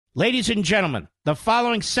Ladies and gentlemen, the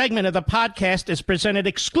following segment of the podcast is presented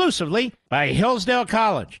exclusively by Hillsdale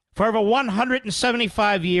College. For over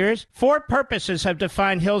 175 years, four purposes have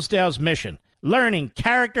defined Hillsdale's mission: learning,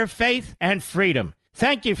 character, faith, and freedom.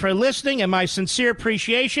 Thank you for listening, and my sincere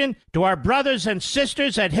appreciation to our brothers and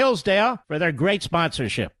sisters at Hillsdale for their great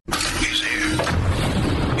sponsorship. He's here.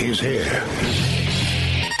 He's here.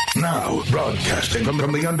 Now, broadcasting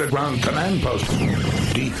from the underground command post,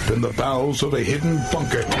 deep in the bowels of a hidden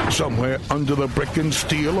bunker, somewhere under the brick and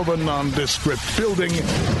steel of a nondescript building,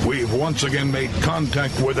 we've once again made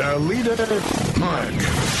contact with our leader, Mark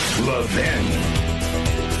Levin.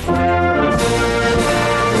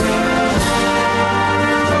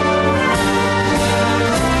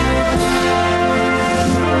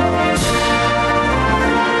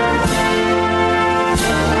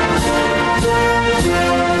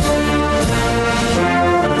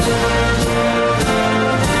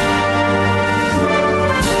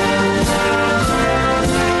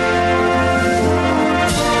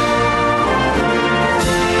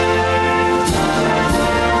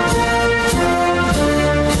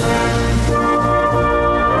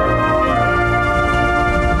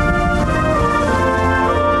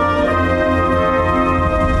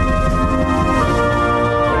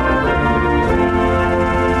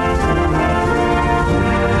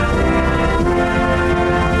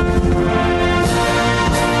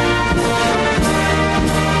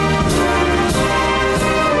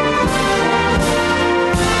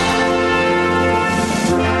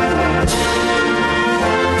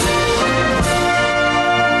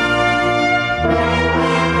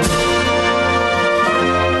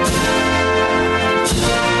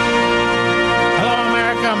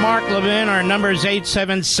 Number is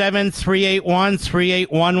 877-381-3811,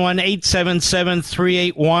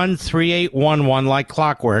 877-381-3811, like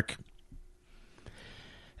clockwork.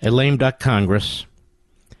 A lame duck Congress.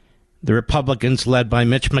 The Republicans, led by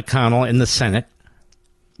Mitch McConnell in the Senate,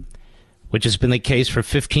 which has been the case for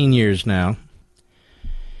 15 years now.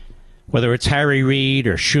 Whether it's Harry Reid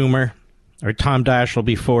or Schumer or Tom Daschle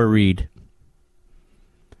before Reid,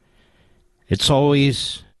 it's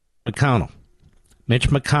always McConnell. Mitch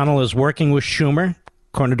McConnell is working with Schumer,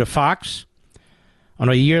 according to Fox, on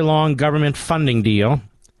a year-long government funding deal.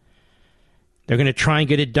 They're going to try and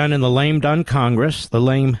get it done in the lame duck Congress, the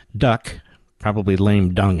lame duck, probably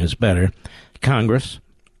lame dung is better, Congress.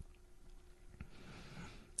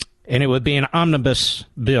 And it would be an omnibus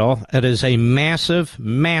bill that is a massive,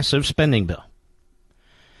 massive spending bill.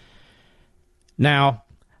 Now,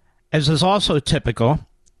 as is also typical,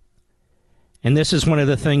 and this is one of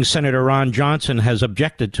the things Senator Ron Johnson has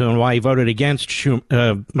objected to and why he voted against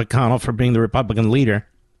McConnell for being the Republican leader.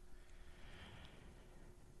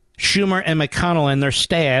 Schumer and McConnell and their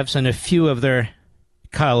staffs and a few of their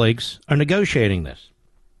colleagues are negotiating this.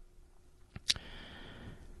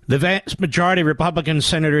 The vast majority of Republican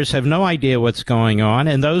senators have no idea what's going on,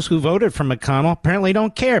 and those who voted for McConnell apparently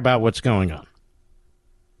don't care about what's going on.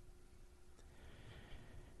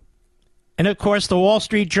 And, of course, the Wall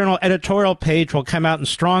Street Journal editorial page will come out in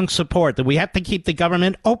strong support that we have to keep the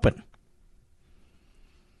government open.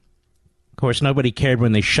 Of course, nobody cared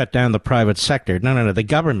when they shut down the private sector. No. The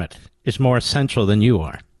government is more essential than you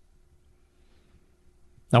are.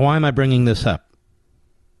 Now, why am I bringing this up?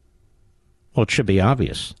 Well, it should be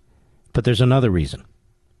obvious, but there's another reason.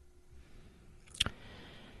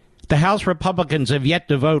 The House Republicans have yet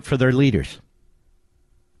to vote for their leaders,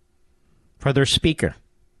 for their speaker.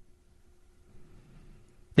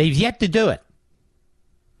 They've yet to do it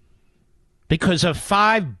because of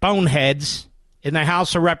 5 boneheads in the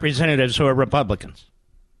House of Representatives who are Republicans,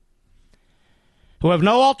 who have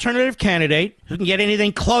no alternative candidate, who can get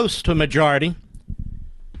anything close to a majority.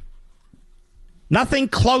 Nothing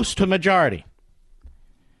close to a majority.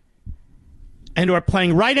 And who are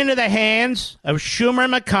playing right into the hands of Schumer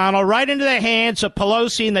and McConnell, right into the hands of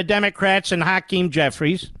Pelosi and the Democrats and Hakeem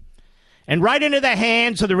Jeffries, and right into the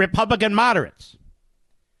hands of the Republican moderates,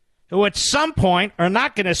 who at some point are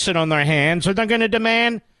not going to sit on their hands, or they're going to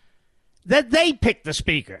demand that they pick the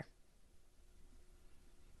speaker.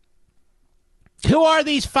 Who are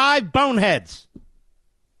these 5 boneheads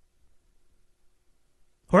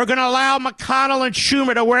who are going to allow McConnell and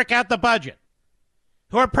Schumer to work out the budget,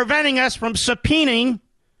 who are preventing us from subpoenaing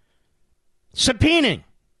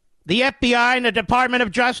the FBI and the Department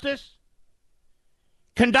of Justice,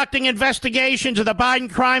 conducting investigations of the Biden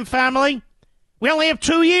crime family? We only have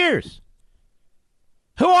 2 years.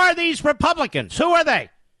 Who are these Republicans? Who are they?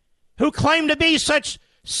 Who claim to be such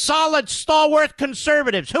solid, stalwart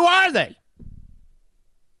conservatives? Who are they?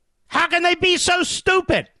 How can they be so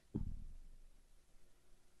stupid?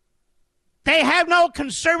 They have no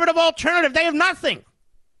conservative alternative. They have nothing.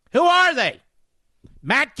 Who are they?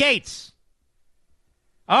 Matt Gaetz.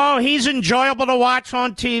 Oh, he's enjoyable to watch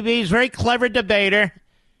on TV. He's a very clever debater.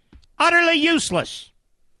 Utterly useless.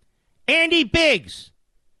 Andy Biggs,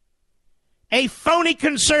 a phony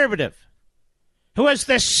conservative who as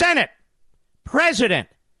the Senate president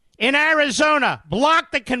in Arizona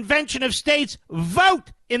blocked the Convention of States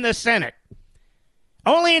vote in the Senate.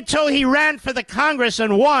 Only until he ran for the Congress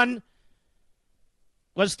and won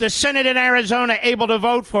was the Senate in Arizona able to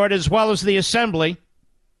vote for it as well as the Assembly,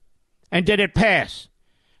 and did it pass.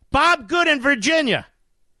 Bob Good in Virginia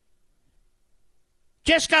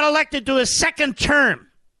just got elected to his second term.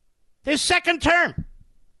 His second term.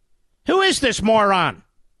 Who is this moron?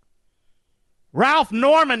 Ralph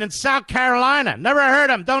Norman in South Carolina. Never heard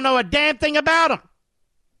him. Don't know a damn thing about him.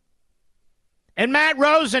 And Matt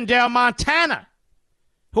Rosendale, Montana,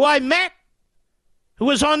 who I met, who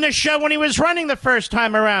was on this show when he was running the first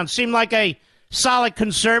time around. Seemed like a solid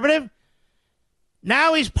conservative.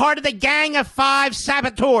 Now he's part of the Gang of Five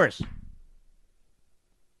saboteurs.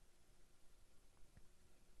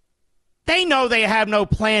 They know they have no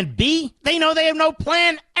plan B. They know they have no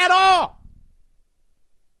plan at all.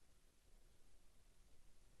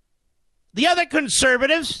 The other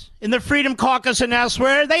conservatives in the Freedom Caucus and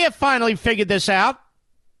elsewhere, they have finally figured this out.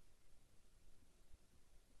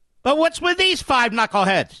 But what's with these five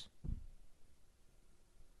knuckleheads?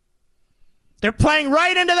 They're playing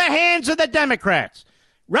right into the hands of the Democrats,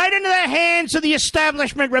 right into the hands of the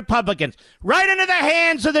establishment Republicans, right into the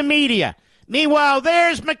hands of the media. Meanwhile,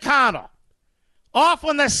 there's McConnell, off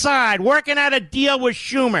on the side, working out a deal with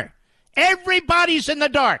Schumer. Everybody's in the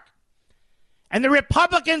dark. And the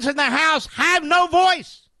Republicans in the House have no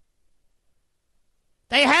voice.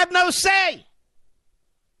 They have no say.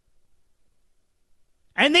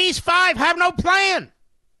 And these five have no plan.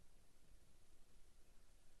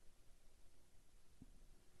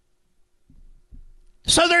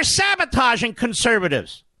 So they're sabotaging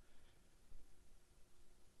conservatives.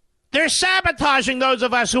 They're sabotaging those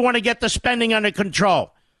of us who want to get the spending under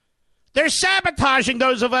control. They're sabotaging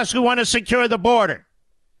those of us who want to secure the border.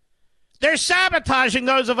 They're sabotaging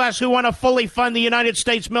those of us who want to fully fund the United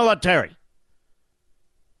States military.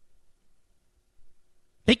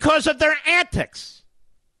 Because of their antics.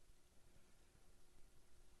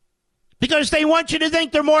 Because they want you to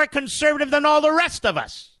think they're more conservative than all the rest of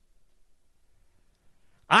us.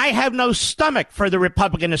 I have no stomach for the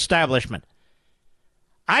Republican establishment.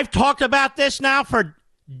 I've talked about this now for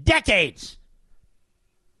decades.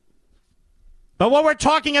 But what we're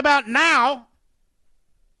talking about now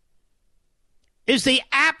is the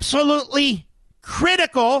absolutely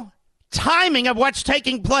critical timing of what's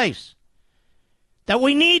taking place. That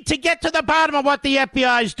we need to get to the bottom of what the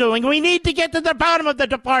FBI is doing. We need to get to the bottom of the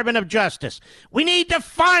Department of Justice. We need to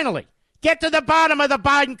finally get to the bottom of the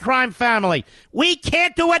Biden crime family. We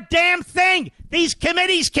can't do a damn thing. These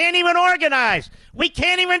committees can't even organize. We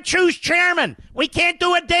can't even choose chairman. We can't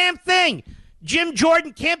do a damn thing. Jim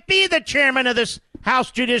Jordan can't be the chairman of this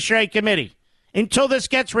House Judiciary Committee until this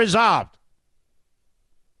gets resolved.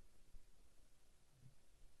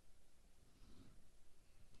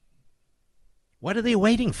 What are they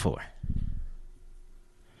waiting for?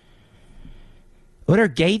 What are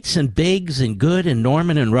Gates and Biggs and Good and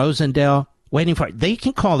Norman and Rosendale waiting for? They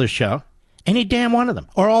can call the show, any damn one of them,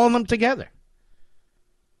 or all of them together.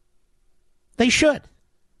 They should.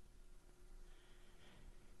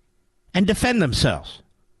 And defend themselves.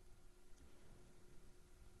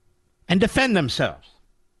 And defend themselves.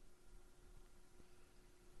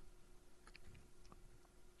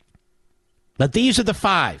 But these are the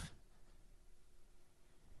five.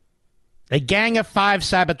 A gang of five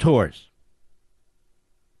saboteurs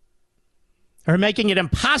are making it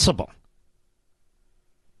impossible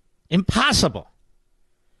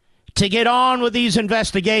to get on with these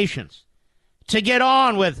investigations, to get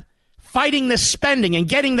on with fighting the spending and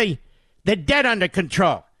getting the debt under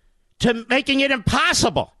control, to making it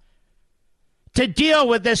impossible to deal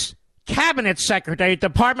with this cabinet secretary,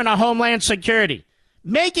 Department of Homeland Security,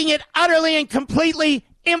 making it utterly and completely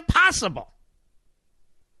impossible.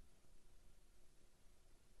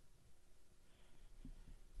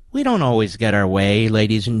 We don't always get our way,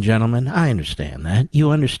 ladies and gentlemen. I understand that.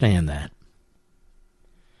 You understand that.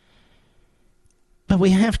 But we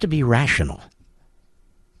have to be rational.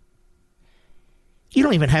 You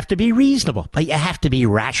don't even have to be reasonable, but you have to be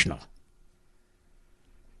rational.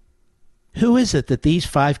 Who is it that these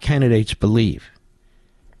five candidates believe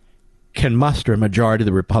can muster a majority of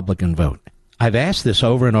the Republican vote? I've asked this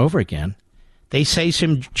over and over again. They say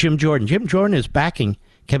Jim Jordan. Jim Jordan is backing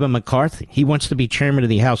Kevin McCarthy. He wants to be chairman of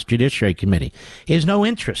the House Judiciary Committee. He has no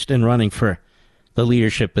interest in running for the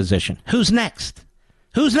leadership position. Who's next?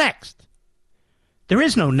 Who's next? There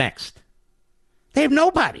is no next. They have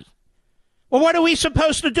nobody. Well, what are we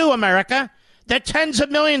supposed to do, America? The tens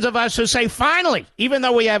of millions of us who say, finally, even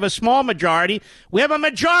though we have a small majority, we have a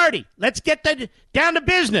majority. Let's get down to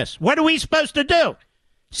business. What are we supposed to do?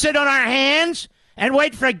 Sit on our hands and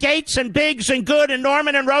wait for Gates and Biggs and Good and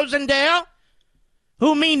Norman and Rosendale,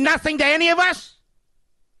 who mean nothing to any of us?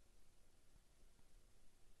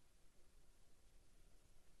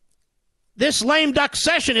 This lame duck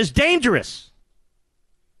session is dangerous.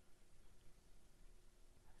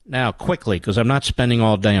 Now, quickly, because I'm not spending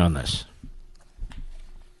all day on this.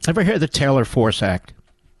 Ever hear the Taylor Force Act?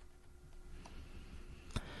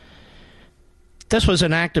 This was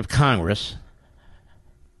an act of Congress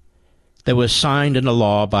that was signed into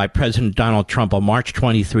law by President Donald Trump on March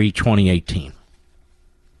 23, 2018.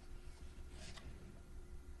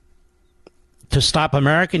 To stop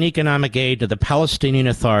American economic aid to the Palestinian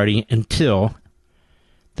Authority until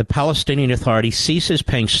the Palestinian Authority ceases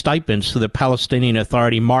paying stipends to the Palestinian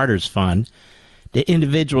Authority Martyrs Fund to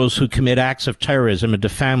individuals who commit acts of terrorism and to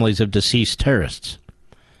families of deceased terrorists.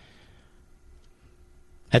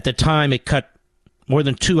 At the time, it cut more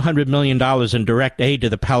than $200 million in direct aid to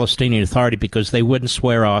the Palestinian Authority because they wouldn't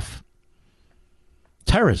swear off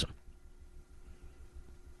terrorism.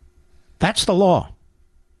 That's the law.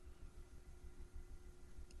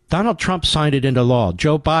 Donald Trump signed it into law.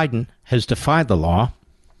 Joe Biden has defied the law.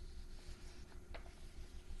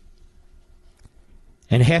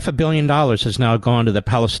 And $500 million has now gone to the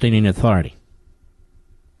Palestinian Authority.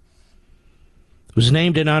 It was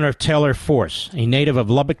named in honor of Taylor Force, a native of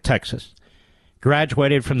Lubbock, Texas.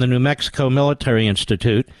 Graduated from the New Mexico Military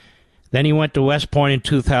Institute. Then he went to West Point in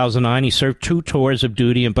 2009. He served 2 tours of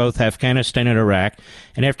duty in both Afghanistan and Iraq.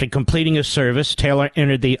 And after completing his service, Taylor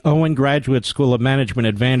entered the Owen Graduate School of Management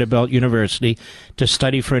at Vanderbilt University to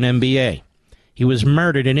study for an MBA. He was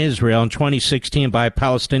murdered in Israel in 2016 by a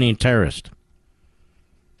Palestinian terrorist.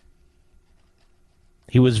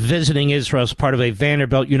 He was visiting Israel as part of a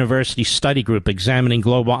Vanderbilt University study group examining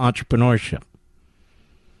global entrepreneurship.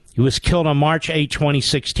 He was killed on March 8,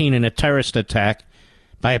 2016 in a terrorist attack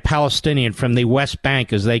by a Palestinian from the West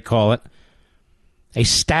Bank, as they call it, a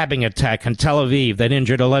stabbing attack in Tel Aviv that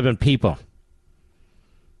injured 11 people.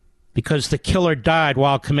 Because the killer died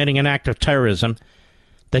while committing an act of terrorism,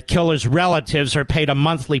 the killer's relatives are paid a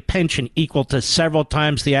monthly pension equal to several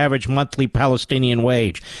times the average monthly Palestinian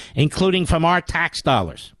wage, including from our tax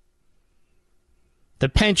dollars. The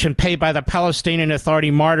pension paid by the Palestinian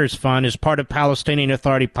Authority Martyrs Fund is part of Palestinian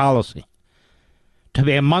Authority policy to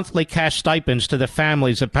pay monthly cash stipends to the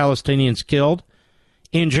families of Palestinians killed,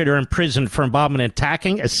 injured, or imprisoned for involvement in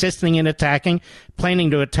attacking, assisting in attacking, planning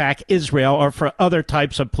to attack Israel, or for other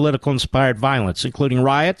types of political-inspired violence, including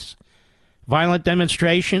riots, violent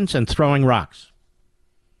demonstrations, and throwing rocks.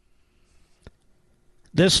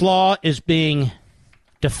 This law is being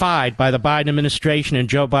defied by the Biden administration and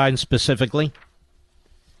Joe Biden specifically.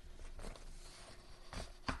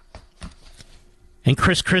 And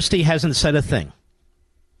Chris Christie hasn't said a thing.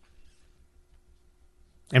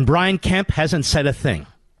 And Brian Kemp hasn't said a thing.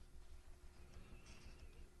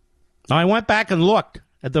 Now, I went back and looked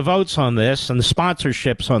at the votes on this and the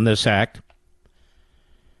sponsorships on this act.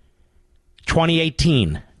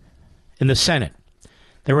 2018 in the Senate.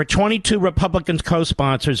 There were 22 Republican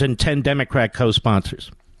co-sponsors and 10 Democrat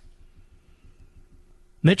co-sponsors.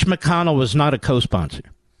 Mitch McConnell was not a co-sponsor.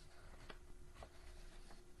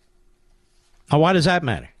 Now, why does that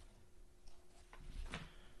matter?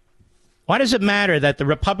 Why does it matter that the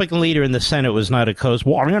Republican leader in the Senate was not a co-sponsor?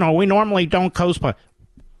 Well, you know, we normally don't co-sponsor.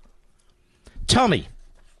 Tell me,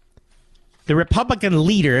 the Republican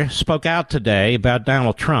leader spoke out today about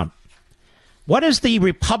Donald Trump. What has the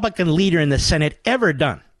Republican leader in the Senate ever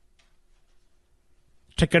done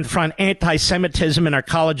to confront anti-Semitism in our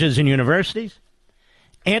colleges and universities?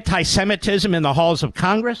 Anti-Semitism in the halls of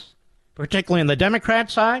Congress, particularly on the Democrat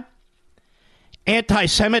side?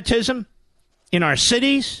 Anti-Semitism in our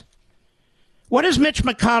cities? What has Mitch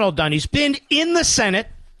McConnell done? He's been in the Senate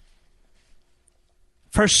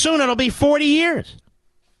for soon it'll be 40 years.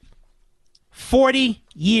 40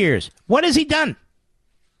 years. What has he done?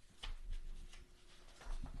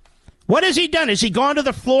 What has he done? Has he gone to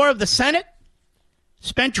the floor of the Senate?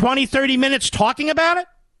 Spent 20, 30 minutes talking about it?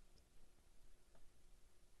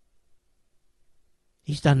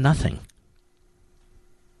 He's done nothing.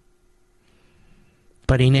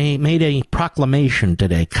 But he made a proclamation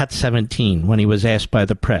today, cut 17, when he was asked by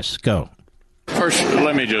the press. Go. First,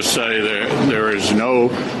 let me just say there is no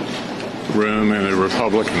room in the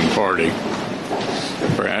Republican Party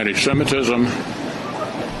for anti-Semitism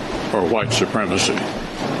or white supremacy.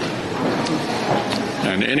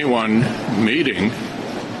 And anyone meeting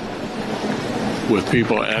with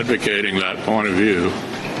people advocating that point of view,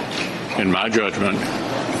 in my judgment,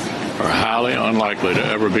 are highly unlikely to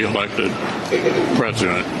ever be elected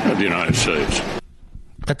president of the United States.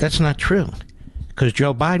 But that's not true, because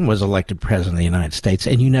Joe Biden was elected president of the United States,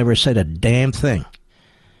 and you never said a damn thing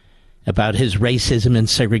about his racism and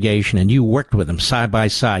segregation, and you worked with him side by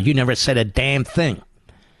side. You never said a damn thing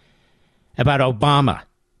about Obama,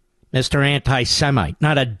 Mr. Anti-Semite.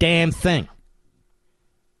 Not a damn thing.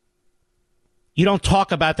 You don't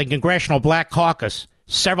talk about the Congressional Black Caucus,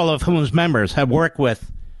 several of whose members have worked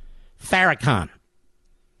with Farrakhan.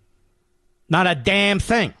 Not a damn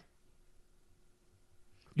thing.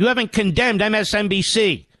 You haven't condemned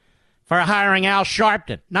MSNBC for hiring Al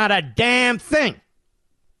Sharpton. Not a damn thing.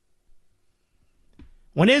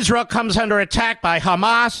 When Israel comes under attack by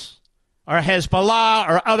Hamas or Hezbollah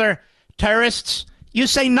or other terrorists, you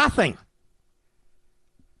say nothing.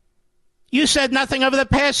 You said nothing over the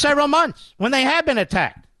past several months when they have been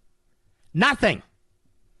attacked. Nothing.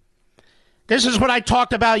 This is what I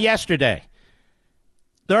talked about yesterday.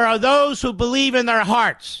 There are those who believe in their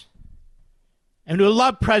hearts and who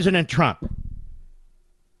love President Trump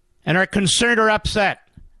and are concerned or upset.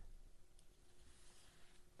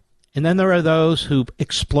 And then there are those who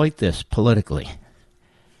exploit this politically.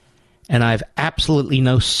 And I have absolutely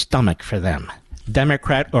no stomach for them,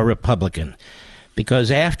 Democrat or Republican,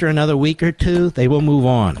 because after another week or two, they will move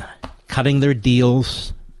on, cutting their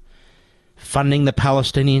deals, funding the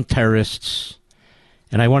Palestinian terrorists.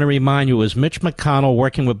 And I want to remind you, it was Mitch McConnell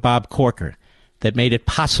working with Bob Corker that made it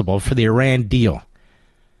possible for the Iran deal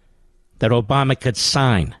that Obama could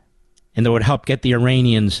sign and that would help get the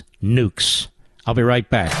Iranians nukes. I'll be right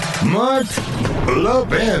back. Mark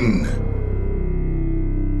Levin.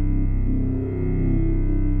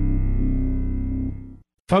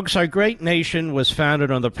 Folks, our great nation was founded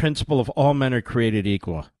on the principle of all men are created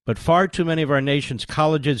equal. But far too many of our nation's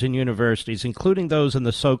colleges and universities, including those in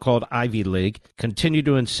the so-called Ivy League, continue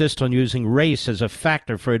to insist on using race as a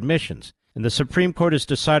factor for admissions. And the Supreme Court is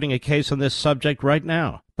deciding a case on this subject right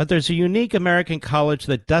now. But there's a unique American college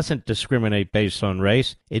that doesn't discriminate based on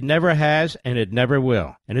race. It never has, and it never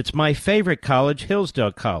will. And it's my favorite college,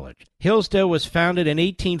 Hillsdale College. Hillsdale was founded in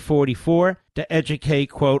 1844 to educate,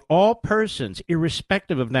 quote, all persons,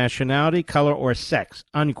 irrespective of nationality, color, or sex,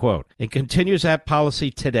 unquote. It continues that policy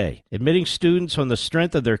today, admitting students on the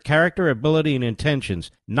strength of their character, ability, and intentions,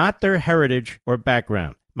 not their heritage or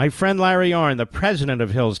background. My friend Larry Arnn, the president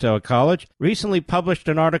of Hillsdale College, recently published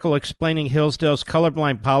an article explaining Hillsdale's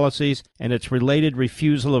colorblind policies and its related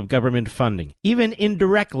refusal of government funding, even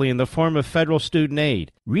indirectly in the form of federal student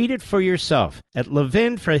aid. Read it for yourself at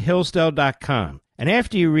levinforhillsdale.com. And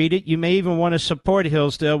after you read it, you may even want to support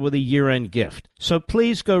Hillsdale with a year-end gift. So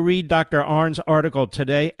please go read Dr. Arnn's article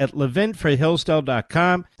today at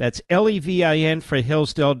levinforhillsdale.com. That's Levin for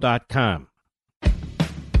Hillsdale.com.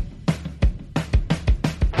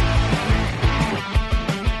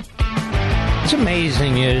 What's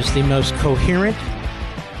amazing is the most coherent,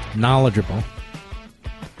 knowledgeable,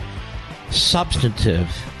 substantive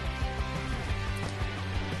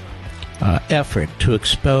effort to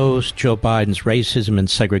expose Joe Biden's racism and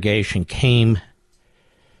segregation came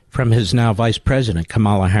from his now vice president,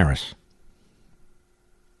 Kamala Harris.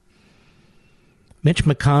 Mitch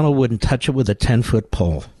McConnell wouldn't touch it with a 10-foot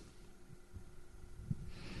pole.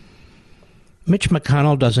 Mitch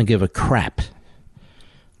McConnell doesn't give a crap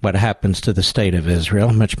what happens to the state of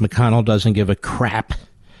Israel. Mitch McConnell doesn't give a crap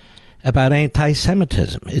about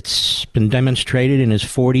anti-Semitism. It's been demonstrated in his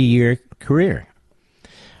 40-year career.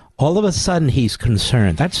 All of a sudden, he's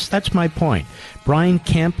concerned. That's my point. Brian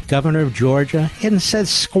Kemp, governor of Georgia, he hadn't said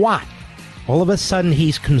squat. All of a sudden,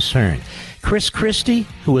 he's concerned. Chris Christie,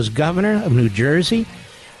 who was governor of New Jersey,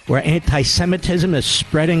 where anti-Semitism is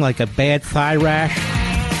spreading like a bad thigh rash.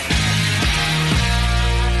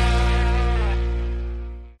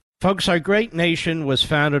 Folks, our great nation was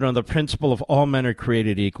founded on the principle of all men are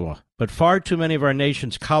created equal. But far too many of our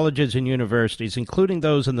nation's colleges and universities, including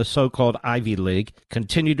those in the so-called Ivy League,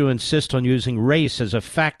 continue to insist on using race as a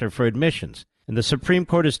factor for admissions. And the Supreme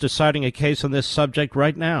Court is deciding a case on this subject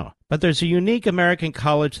right now. But there's a unique American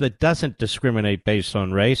college that doesn't discriminate based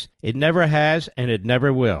on race. It never has, and it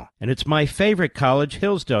never will. And it's my favorite college,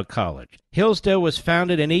 Hillsdale College. Hillsdale was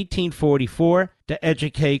founded in 1844 to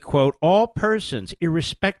educate, quote, all persons,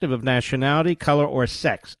 irrespective of nationality, color, or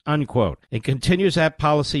sex, unquote. It continues that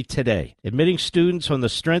policy today, admitting students on the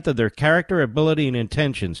strength of their character, ability, and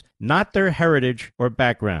intentions, not their heritage or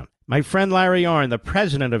background. My friend Larry Arnn, the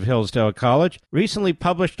president of Hillsdale College, recently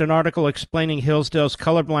published an article explaining Hillsdale's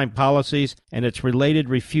colorblind policies and its related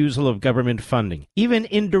refusal of government funding, even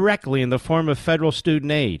indirectly in the form of federal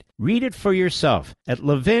student aid. Read it for yourself at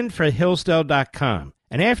levinforhillsdale.com.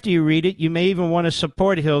 And after you read it, you may even want to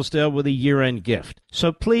support Hillsdale with a year-end gift.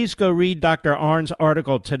 So please go read Dr. Arnn's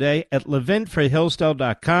article today at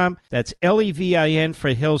levinforhillsdale.com. That's Levin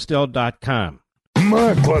for Hillsdale.com.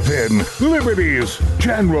 Mark Levin, Liberties,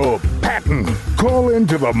 General, Patton. Call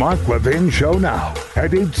into the Mark Levin Show now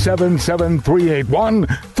at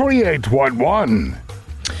 877-381-3811.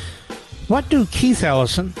 What do Keith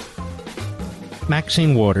Ellison,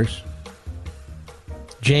 Maxine Waters,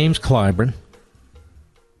 James Clyburn,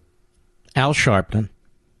 Al Sharpton,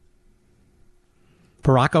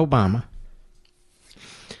 Barack Obama,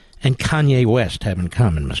 and Kanye West have in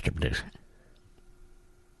common, Mr. Producer?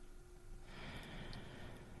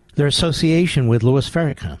 Their association with Louis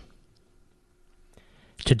Farrakhan,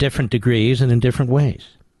 to different degrees and in different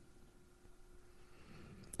ways.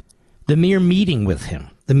 The mere meeting with him,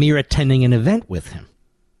 the mere attending an event with him.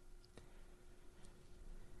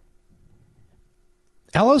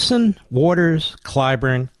 Ellison, Waters,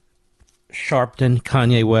 Clyburn, Sharpton,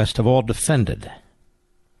 Kanye West have all defended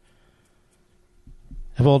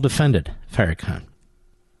Farrakhan.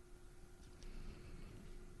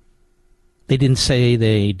 They didn't say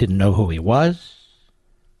they didn't know who he was.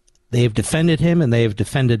 They have defended him, and they have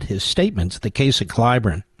defended his statements. The case of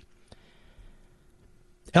Clyburn.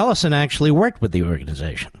 Ellison actually worked with the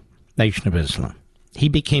organization, Nation of Islam. He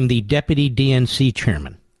became the deputy DNC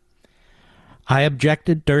chairman. I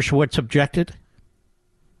objected. Dershowitz objected.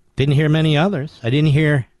 Didn't hear many others. I didn't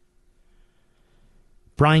hear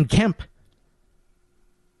Brian Kemp.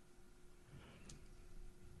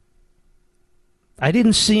 I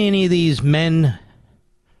didn't see any of these men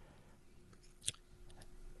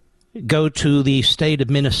go to the state of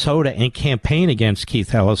Minnesota and campaign against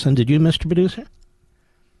Keith Ellison. Did you, Mr. Producer?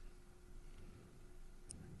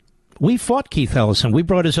 We fought Keith Ellison. We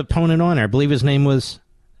brought his opponent on. I believe his name was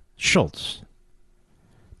Schultz.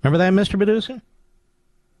 Remember that, Mr. Producer?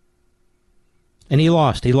 And he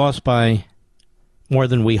lost. He lost by more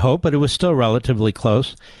than we hoped, but it was still relatively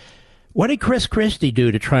close. What did Chris Christie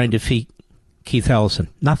do to try and defeat Keith Ellison?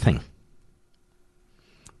 Nothing.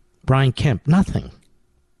 Brian Kemp? Nothing.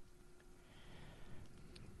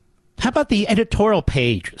 How about the editorial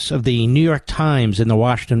pages of the New York Times and the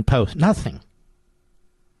Washington Post? Nothing.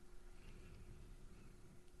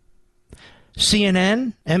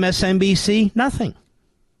 CNN? MSNBC? Nothing.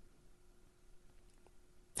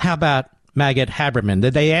 How about Maggot Haberman?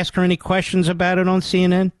 Did they ask her any questions about it on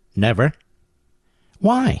CNN? Never.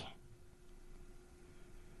 Why?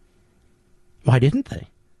 Why didn't they?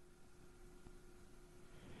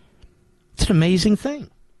 It's an amazing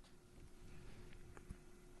thing.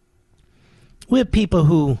 We have people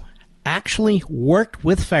who actually worked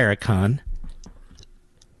with Farrakhan,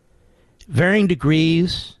 varying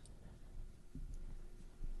degrees,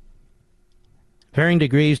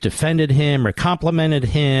 defended him or complimented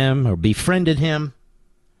him or befriended him.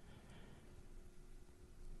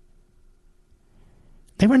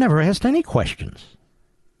 They were never asked any questions.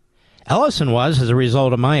 Ellison was as a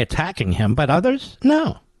result of my attacking him, but others,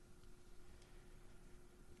 no.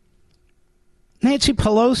 Nancy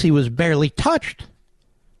Pelosi was barely touched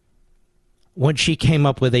when she came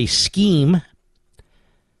up with a scheme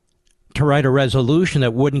to write a resolution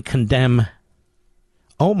that wouldn't condemn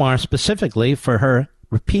Omar specifically for her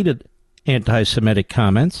repeated anti-Semitic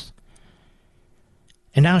comments.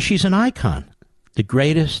 And now she's an icon, the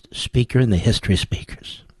greatest speaker in the history of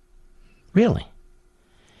speakers. Really.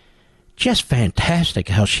 Just fantastic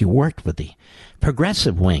how she worked with the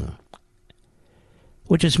progressive wing,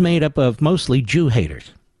 which is made up of mostly Jew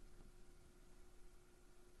haters.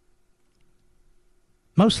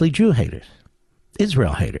 Mostly Jew haters.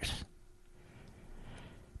 Israel haters.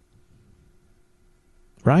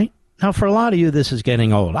 Right? Now, for a lot of you, this is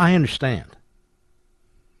getting old. I understand.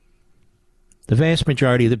 The vast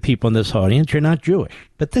majority of the people in this audience, you're not Jewish.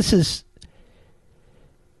 But this is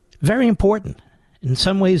very important. In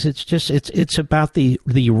some ways, it's about the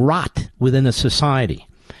rot within a society.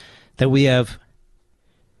 That we have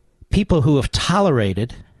people who have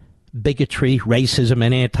tolerated bigotry, racism,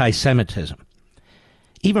 and anti-Semitism.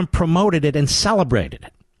 Even promoted it and celebrated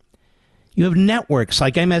it. You have networks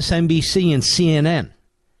like MSNBC and CNN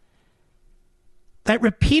that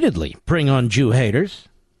repeatedly bring on Jew haters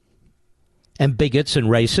and bigots and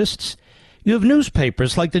racists. You have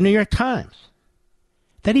newspapers like the New York Times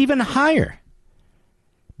that even hire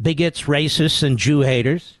bigots, racists, and Jew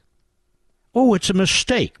haters Oh, it's a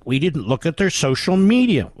mistake. We didn't look at their social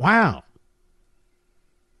media. Wow.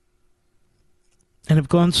 And have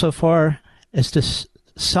gone so far as to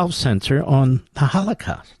self-censor on the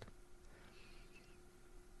Holocaust.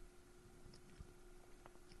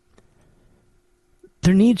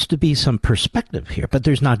 There needs to be some perspective here, but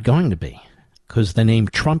there's not going to be, because the name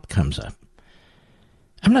Trump comes up.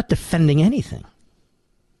 I'm not defending anything.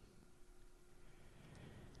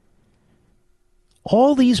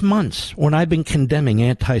 All these months when I've been condemning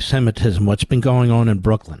anti-Semitism, what's been going on in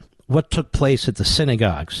Brooklyn, what took place at the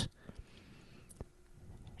synagogues,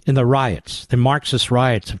 in the riots, the Marxist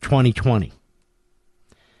riots of 2020,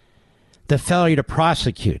 the failure to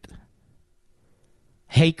prosecute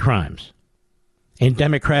hate crimes in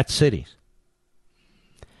Democrat cities,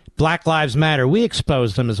 Black Lives Matter, we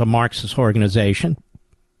exposed them as a Marxist organization,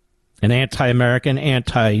 an anti-American,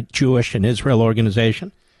 anti-Jewish and Israel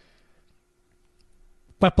organization.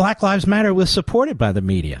 But Black Lives Matter was supported by the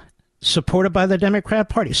media, supported by the Democrat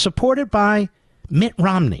Party, supported by Mitt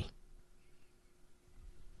Romney.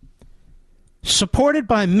 Supported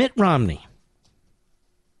by Mitt Romney.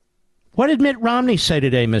 What did Mitt Romney say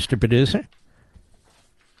today, Mr. Producer?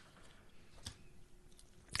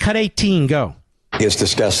 Cut 18, go. It's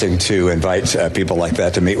disgusting to invite people like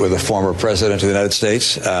that to meet with a former president of the United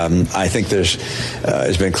States. I think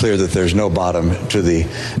it's been clear that there's no bottom to the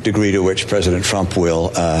degree to which President Trump will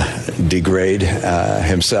degrade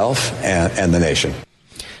himself and the nation.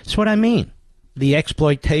 That's what I mean. The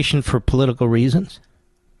exploitation for political reasons.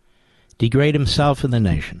 Degrade himself and the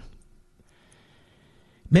nation.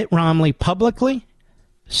 Mitt Romney publicly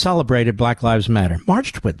celebrated Black Lives Matter,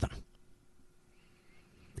 marched with them.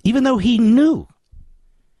 Even though he knew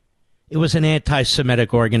it was an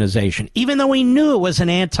anti-Semitic organization, even though he knew it was an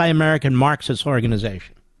anti-American Marxist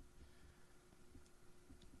organization.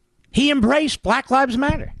 He embraced Black Lives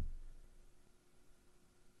Matter.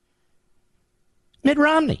 Mitt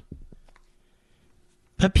Romney.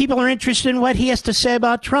 But people are interested in what he has to say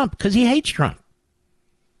about Trump because he hates Trump.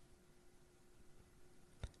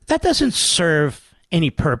 That doesn't serve any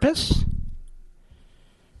purpose.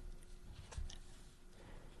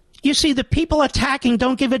 You see, the people attacking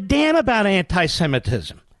don't give a damn about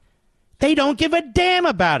anti-Semitism. They don't give a damn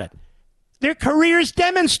about it. Their careers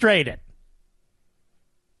demonstrate it.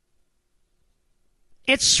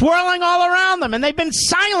 It's swirling all around them, and they've been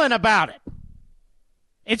silent about it.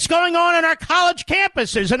 It's going on in our college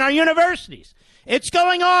campuses and our universities. It's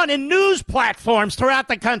going on in news platforms throughout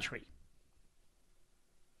the country.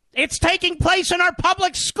 It's taking place in our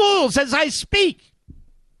public schools as I speak.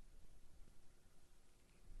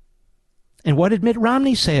 And what did Mitt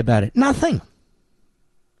Romney say about it? Nothing.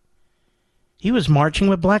 He was marching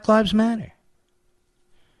with Black Lives Matter.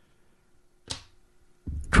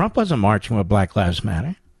 Trump wasn't marching with Black Lives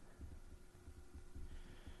Matter.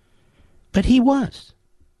 But he was.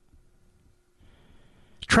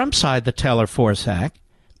 Trump signed the Taylor Force Act.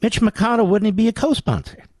 Mitch McConnell wouldn't be a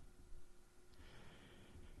co-sponsor.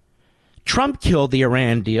 Trump killed the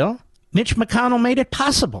Iran deal. Mitch McConnell made it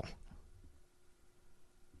possible.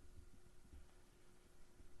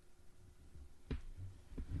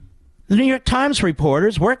 The New York Times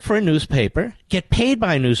reporters work for a newspaper, get paid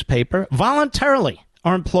by a newspaper, voluntarily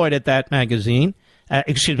are employed at that magazine, at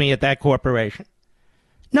that corporation,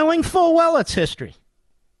 knowing full well its history.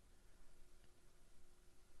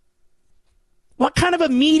 What kind of a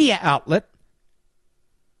media outlet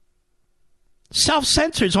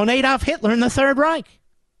self-censors on Adolf Hitler and the Third Reich?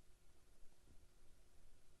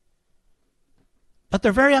 But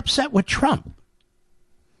they're very upset with Trump.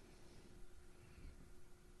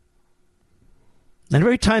 And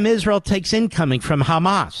every time Israel takes incoming from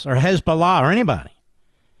Hamas or Hezbollah or anybody,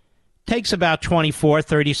 takes about 24,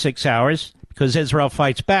 36 hours because Israel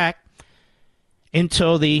fights back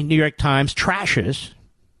until the New York Times trashes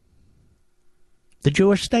the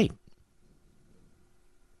Jewish state.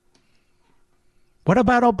 What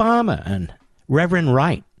about Obama and Reverend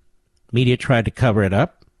Wright? Media tried to cover it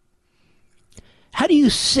up. How do you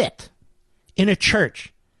sit in a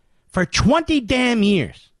church for 20 damn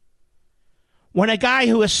years when a guy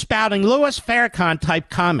who is spouting Louis Farrakhan type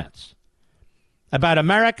comments about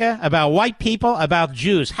America, about white people, about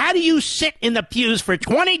Jews, how do you sit in the pews for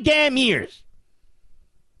 20 damn years?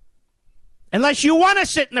 Unless you want to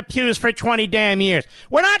sit in the pews for 20 damn years.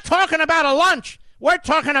 We're not talking about a lunch. We're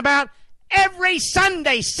talking about every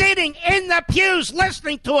Sunday sitting in the pews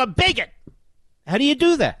listening to a bigot. How do you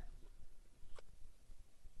do that?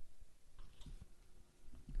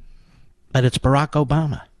 But it's Barack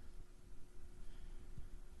Obama.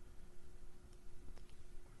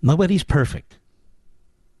 Nobody's perfect.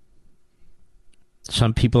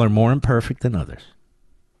 Some people are more imperfect than others.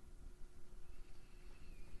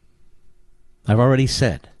 I've already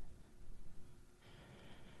said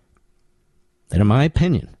that, in my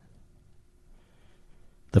opinion,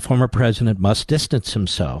 the former president must distance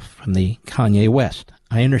himself from the Kanye West.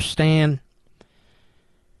 I understand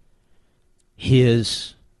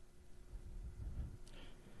his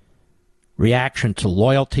reaction to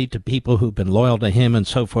loyalty to people who've been loyal to him and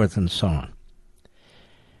so forth and so on.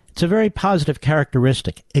 It's a very positive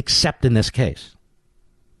characteristic, except in this case.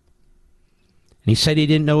 And he said he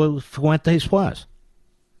didn't know who Fuentes was.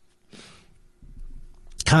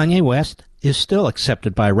 Kanye West is still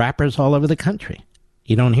accepted by rappers all over the country.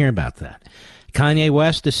 You don't hear about that. Kanye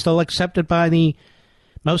West is still accepted by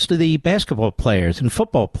most of the basketball players and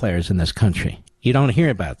football players in this country. You don't hear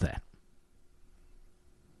about that.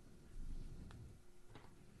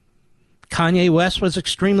 Kanye West was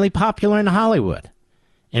extremely popular in Hollywood,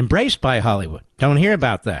 embraced by Hollywood. Don't hear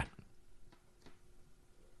about that.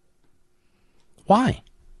 Why?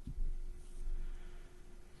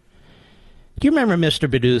 Do you remember, Mr.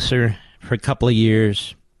 Producer, for a couple of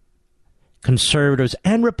years, conservatives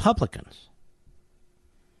and Republicans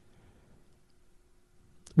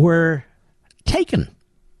were taken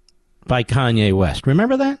by Kanye West?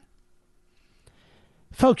 Remember that?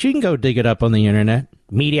 Folks, you can go dig it up on the internet.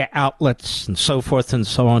 Media outlets and so forth and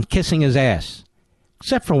so on, kissing his ass.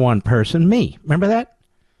 Except for one person, me. Remember that?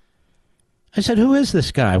 I said, who is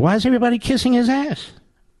this guy? Why is everybody kissing his ass?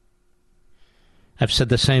 I've said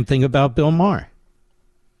the same thing about Bill Maher.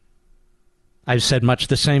 I've said much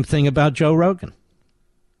the same thing about Joe Rogan.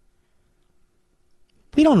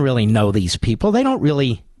 We don't really know these people. They don't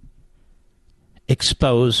really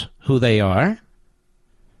expose who they are.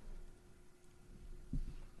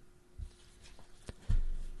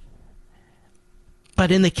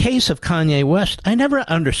 But in the case of Kanye West, I never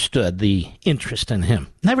understood the interest in him.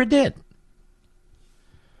 Never did.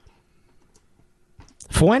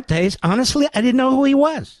 Fuentes, honestly, I didn't know who he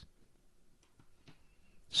was.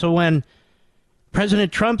 So when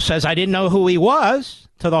President Trump says I didn't know who he was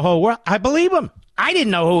to the whole world, I believe him. I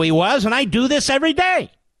didn't know who he was, and I do this every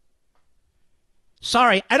day.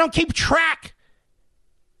 Sorry, I don't keep track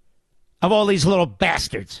of all these little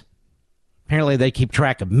bastards. Apparently they keep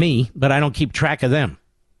track of me, but I don't keep track of them.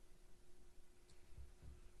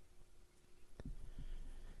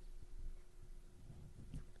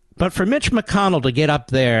 But for Mitch McConnell to get up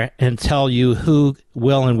there and tell you who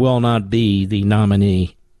will and will not be the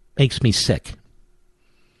nominee makes me sick.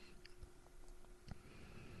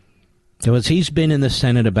 Because he's been in the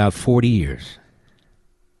Senate about 40 years.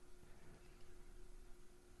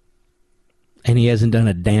 And he hasn't done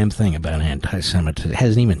a damn thing about anti-Semitism.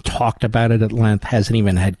 Hasn't even talked about it at length. Hasn't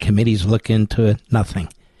even had committees look into it. Nothing.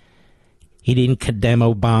 He didn't condemn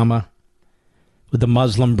Obama with the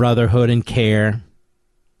Muslim Brotherhood and CARE.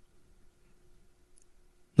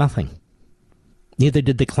 Nothing. Neither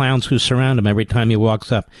did the clowns who surround him every time he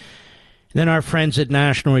walks up. And then our friends at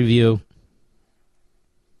National Review.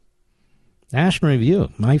 National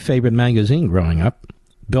Review, my favorite magazine growing up.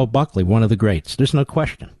 Bill Buckley, one of the greats. There's no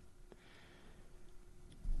question.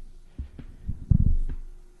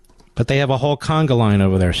 But they have a whole conga line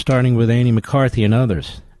over there, starting with Andy McCarthy and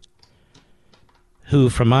others, who,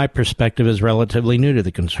 from my perspective, is relatively new to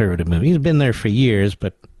the conservative movement. He's been there for years,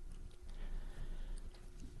 but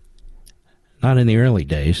not in the early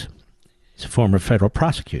days. He's a former federal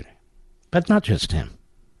prosecutor. But not just him.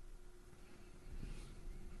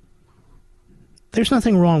 There's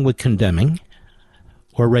nothing wrong with condemning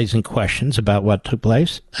or raising questions about what took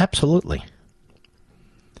place. Absolutely.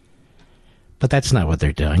 But that's not what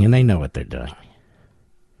they're doing, and they know what they're doing.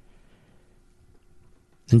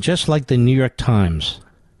 And just like the New York Times,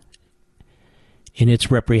 in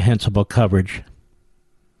its reprehensible coverage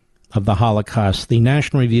of the Holocaust, the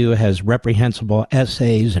National Review has reprehensible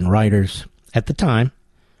essays and writers at the time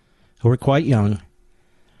who were quite young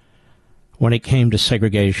when it came to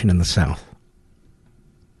segregation in the South,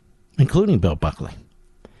 including Bill Buckley.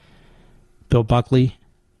 Bill Buckley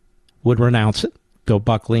would renounce it. Bill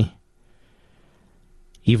Buckley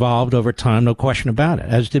evolved over time, no question about it,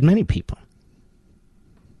 as did many people.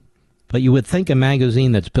 But you would think a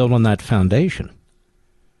magazine that's built on that foundation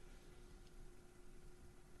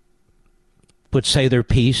would say their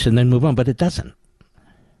piece and then move on, but it doesn't.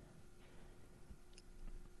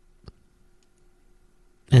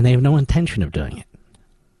 And they have no intention of doing it.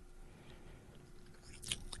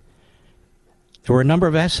 There were a number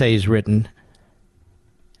of essays written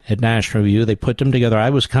at National Review. They put them together. I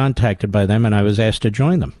was contacted by them, and I was asked to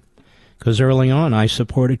join them. Because early on, I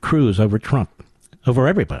supported Cruz over Trump, over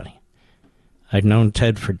everybody. I'd known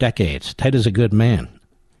Ted for decades. Ted is a good man.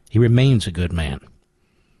 He remains a good man.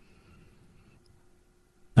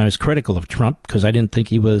 I was critical of Trump because I didn't think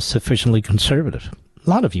he was sufficiently conservative. A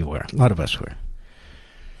lot of you were. A lot of us were.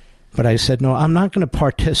 But I said, no, I'm not going to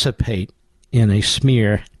participate in a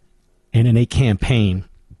smear and in a campaign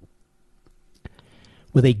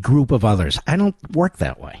with a group of others. I don't work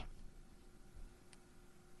that way.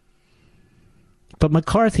 But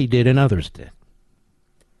McCarthy did and others did.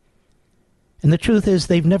 And the truth is,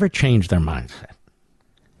 they've never changed their mindset.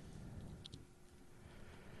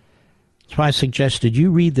 That's why I suggested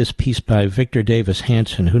you read this piece by Victor Davis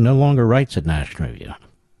Hanson, who no longer writes at National Review,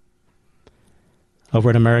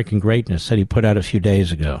 over at American Greatness, that he put out a few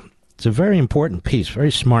days ago. It's a very important piece,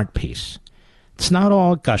 very smart piece. It's not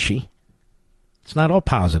all gushy. It's not all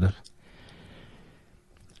positive.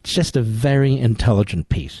 It's just a very intelligent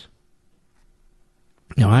piece.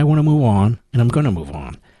 Now, I want to move on, and I'm going to move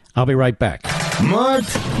on. I'll be right back. Mark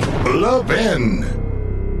Levin.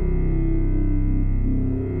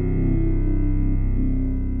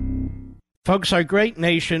 Folks, our great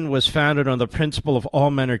nation was founded on the principle of all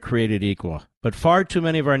men are created equal. But far too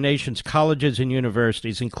many of our nation's colleges and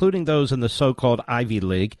universities, including those in the so-called Ivy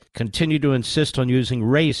League, continue to insist on using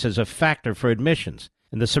race as a factor for admissions.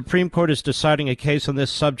 And the Supreme Court is deciding a case on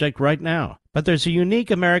this subject right now. But there's a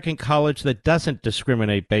unique American college that doesn't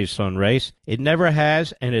discriminate based on race. It never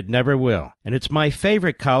has, and it never will. And it's my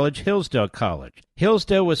favorite college, Hillsdale College.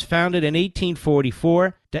 Hillsdale was founded in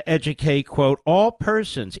 1844 to educate, quote, all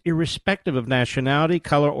persons, irrespective of nationality,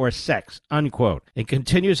 color, or sex, unquote. It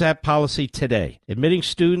continues that policy today, admitting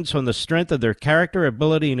students on the strength of their character,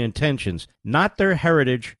 ability, and intentions, not their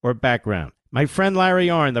heritage or background. My friend Larry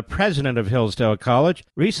Arnn, the president of Hillsdale College,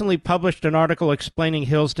 recently published an article explaining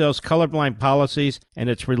Hillsdale's colorblind policies and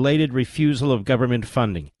its related refusal of government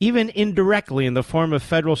funding, even indirectly in the form of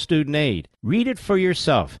federal student aid. Read it for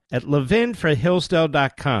yourself at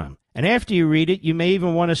levinforhillsdale.com. And after you read it, you may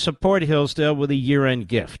even want to support Hillsdale with a year-end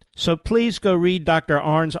gift. So please go read Dr.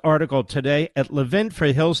 Arnn's article today at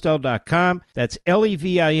levinforhillsdale.com. That's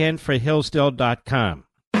Levin for Hillsdale.com.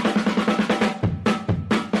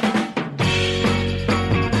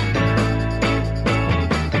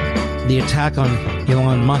 The attack on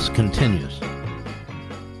Elon Musk continues.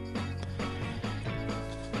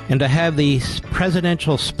 And to have the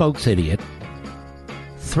presidential spokesidiot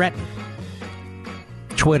threaten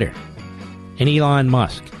Twitter and Elon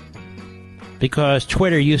Musk, because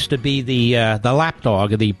Twitter used to be the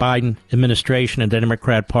lapdog of the Biden administration and the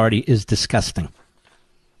Democrat Party, is disgusting.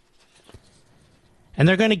 And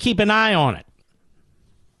they're going to keep an eye on it,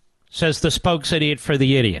 says the spokesidiot for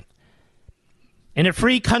the idiot. In a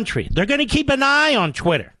free country, they're going to keep an eye on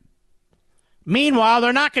Twitter. Meanwhile,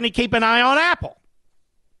 they're not going to keep an eye on Apple.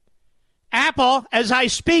 Apple, as I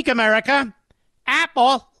speak, America,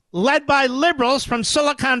 Apple, led by liberals from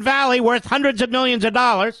Silicon Valley worth hundreds of millions of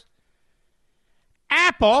dollars,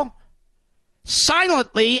 Apple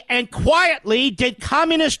silently and quietly did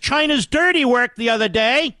communist China's dirty work the other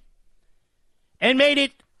day and made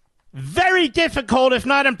it very difficult, if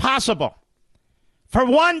not impossible, for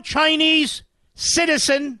one Chinese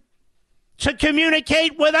citizen to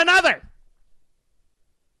communicate with another,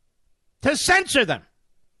 to censor them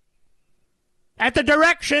at the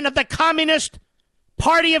direction of the Communist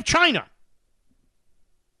Party of China.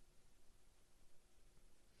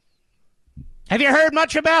 Have you heard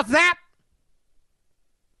much about that?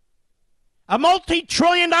 A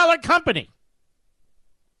multi-trillion-dollar company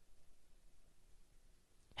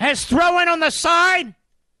has thrown on the side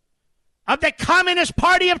of the Communist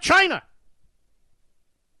Party of China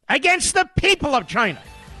against the people of China,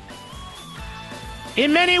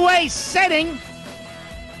 in many ways setting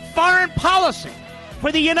foreign policy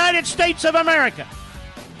for the United States of America.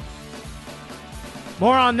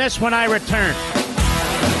 More on this when I return.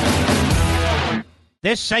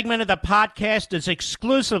 This segment of the podcast is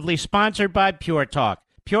exclusively sponsored by Pure Talk.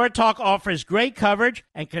 Pure Talk offers great coverage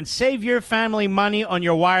and can save your family money on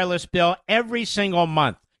your wireless bill every single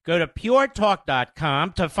month. Go to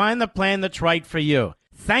puretalk.com to find the plan that's right for you.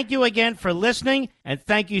 Thank you again for listening, and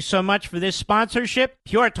thank you so much for this sponsorship,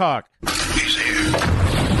 Pure Talk. He's here.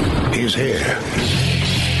 He's here.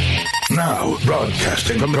 Now,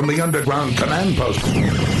 broadcasting from the underground command post,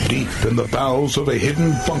 deep in the bowels of a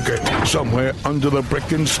hidden bunker, somewhere under the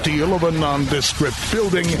brick and steel of a nondescript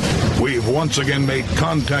building, we've once again made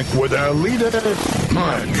contact with our leader,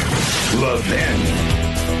 Mark Levin.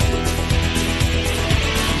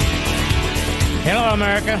 Hello,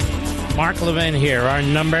 America. Mark Levin here. Our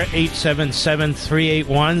number,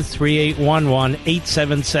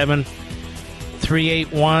 877-381-3811,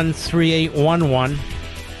 877-381-3811.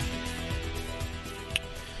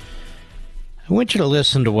 I want you to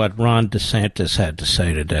listen to what Ron DeSantis had to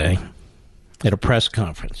say today at a press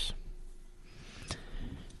conference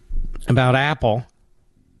about Apple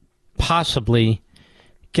possibly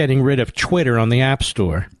getting rid of Twitter on the App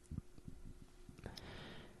Store.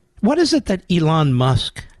 What is it that Elon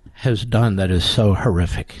Musk has done that is so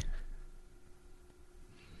horrific?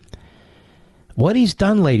 What he's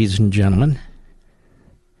done, ladies and gentlemen,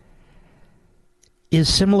 is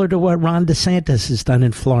similar to what Ron DeSantis has done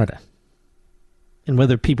in Florida. And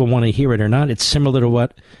whether people want to hear it or not, it's similar to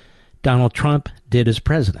what Donald Trump did as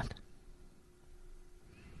president.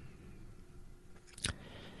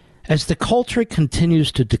 As the culture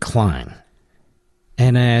continues to decline,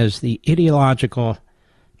 and as the ideological,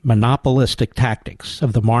 monopolistic tactics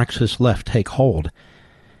of the Marxist left take hold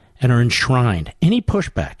and are enshrined, any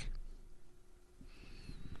pushback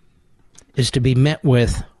is to be met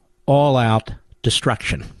with all-out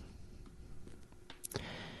destruction.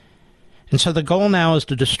 And so the goal now is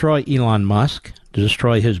to destroy Elon Musk, to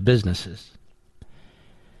destroy his businesses,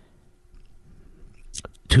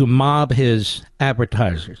 to mob his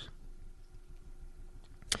advertisers,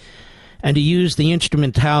 and to use the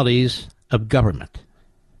instrumentalities of government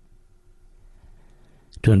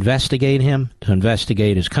to investigate him, to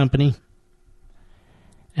investigate his company,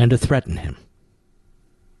 and to threaten him.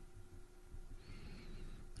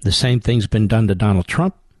 The same thing's been done to Donald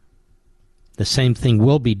Trump. The same thing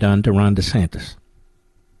will be done to Ron DeSantis.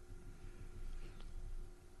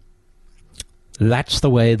 That's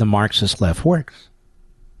the way the Marxist left works.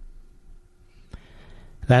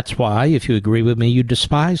 That's why, if you agree with me, you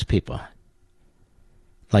despise people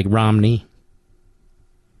like Romney,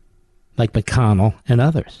 like McConnell, and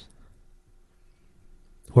others.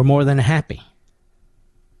 We're more than happy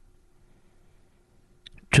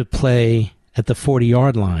to play at the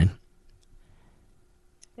 40-yard line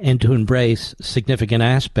and to embrace significant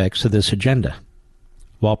aspects of this agenda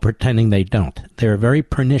while pretending they don't. They're very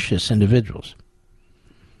pernicious individuals.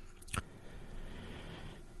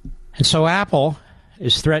 And so Apple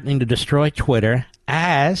is threatening to destroy Twitter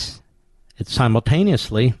as it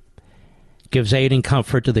simultaneously gives aid and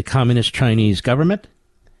comfort to the Communist Chinese government,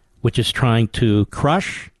 which is trying to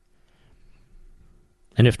crush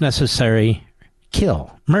and, if necessary,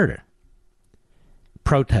 kill, murder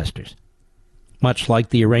protesters, much like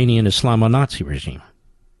the Iranian Islamo-Nazi regime.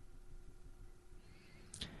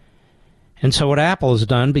 And so what Apple has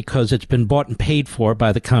done, because it's been bought and paid for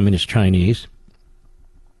by the Communist Chinese,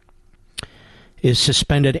 is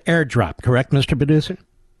suspended AirDrop, correct, Mr. Producer?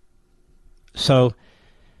 So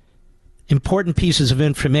important pieces of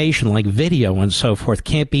information like video and so forth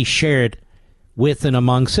can't be shared with and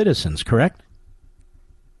among citizens, correct?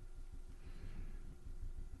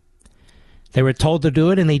 They were told to do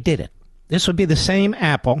it, and they did it. This would be the same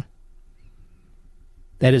Apple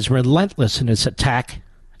that is relentless in its attack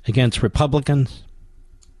against Republicans.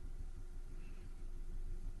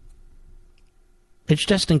 It's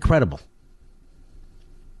just incredible.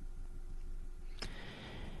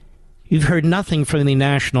 You've heard nothing from the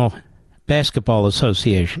National Basketball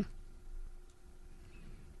Association.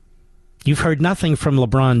 You've heard nothing from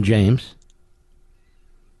LeBron James.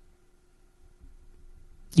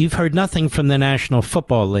 You've heard nothing from the National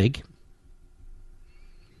Football League.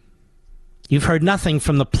 You've heard nothing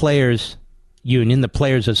from the Players Union, the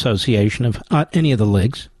Players Association of any of the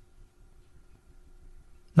leagues.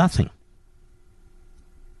 Nothing.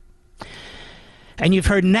 And you've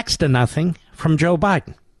heard next to nothing from Joe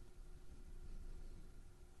Biden.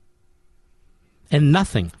 And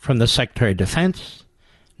nothing from the Secretary of Defense,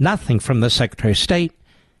 nothing from the Secretary of State,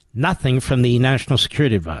 nothing from the National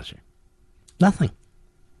Security Advisor. Nothing.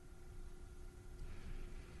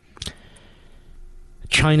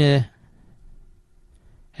 China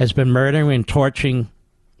has been murdering and torturing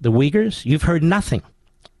the Uyghurs. You've heard nothing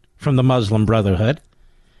from the Muslim Brotherhood.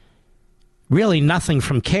 Really nothing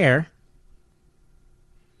from CARE.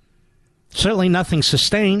 Certainly nothing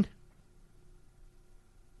sustained.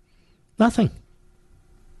 Nothing.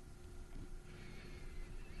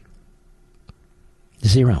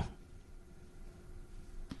 Zero.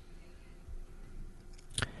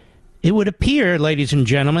 It would appear, ladies and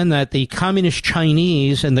gentlemen, that the Communist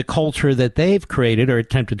Chinese and the culture that they've created or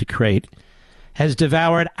attempted to create has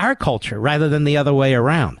devoured our culture rather than the other way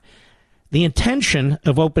around. The intention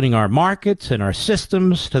of opening our markets and our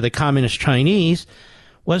systems to the Communist Chinese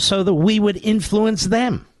was so that we would influence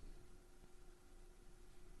them.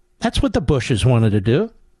 That's what the Bushes wanted to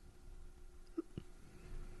do.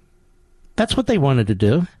 That's what they wanted to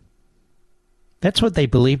do. That's what they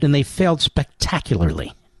believed, and they failed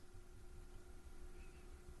spectacularly.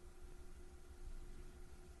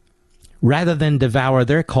 Rather than devour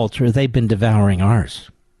their culture, they've been devouring ours.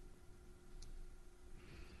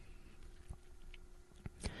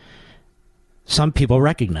 Some people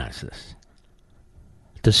recognize this.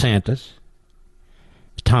 DeSantis,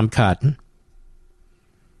 Tom Cotton,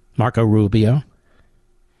 Marco Rubio,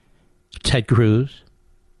 Ted Cruz,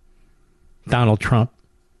 Donald Trump,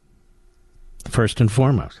 first and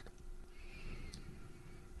foremost.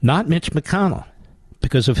 Not Mitch McConnell,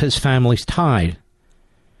 because of his family's tie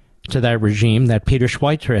to that regime that Peter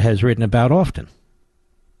Schweitzer has written about often.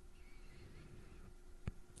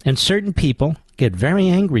 And certain people get very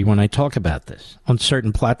angry when I talk about this on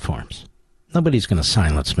certain platforms. Nobody's going to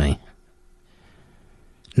silence me.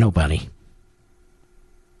 Nobody.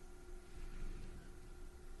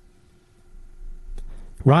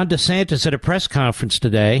 Ron DeSantis at a press conference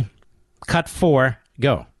today. Cut 4,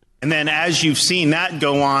 go. And then as you've seen that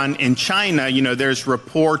go on in China, there's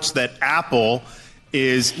reports that Apple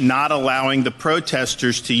is not allowing the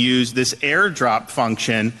protesters to use this airdrop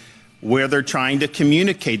function where they're trying to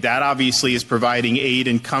communicate. That obviously is providing aid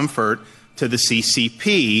and comfort to the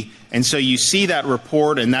CCP. And so you see that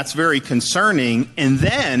report, and that's very concerning. And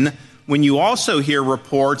then when you also hear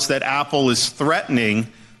reports that Apple is threatening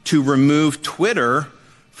to remove Twitter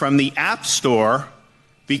from the App Store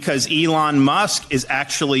because Elon Musk is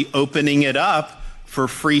actually opening it up for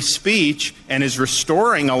free speech and is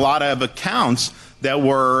restoring a lot of accounts that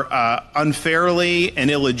were unfairly and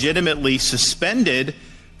illegitimately suspended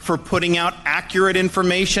for putting out accurate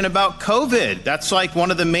information about COVID. That's like one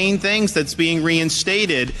of the main things that's being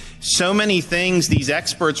reinstated. So many things these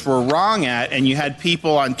experts were wrong at, and you had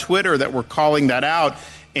people on Twitter that were calling that out.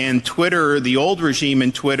 And Twitter, the old regime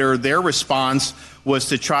in Twitter, their response was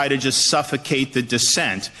to try to just suffocate the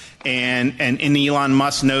dissent. And Elon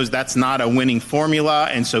Musk knows that's not a winning formula,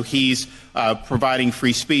 and so he's providing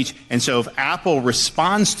free speech. And so if Apple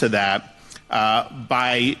responds to that,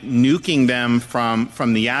 by nuking them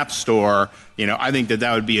from the App Store, I think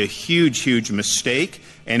that would be a huge, huge mistake,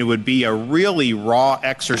 and it would be a really raw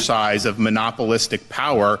exercise of monopolistic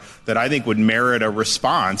power that I think would merit a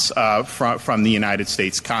response from the United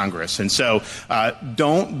States Congress. And so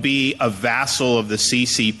don't be a vassal of the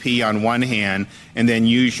CCP on one hand and then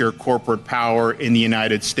use your corporate power in the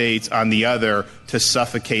United States on the other to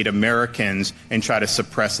suffocate Americans and try to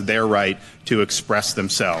suppress their right to express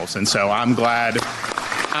themselves. And so I'm glad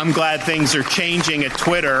things are changing at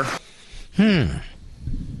Twitter.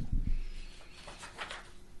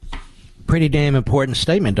 Pretty damn important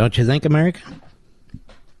statement, don't you think, America?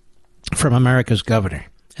 From America's governor.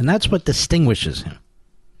 And that's what distinguishes him.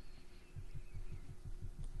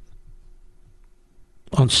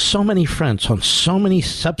 On so many fronts, on so many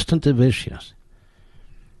substantive issues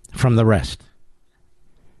from the rest.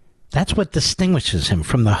 That's what distinguishes him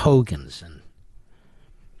from the Hogans and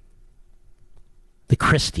the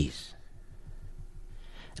Christies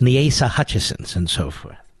and the Asa Hutchisons and so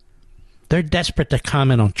forth. They're desperate to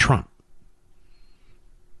comment on Trump.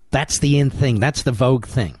 That's the in thing. That's the vogue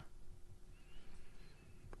thing.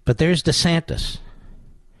 But there's DeSantis.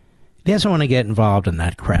 He doesn't want to get involved in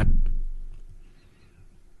that crap.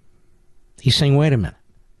 He's saying, wait a minute.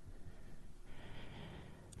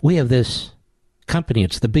 We have this company.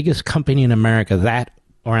 It's the biggest company in America, that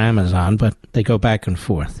or Amazon, but they go back and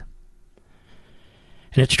forth.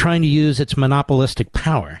 And it's trying to use its monopolistic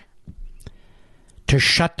power to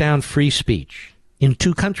shut down free speech in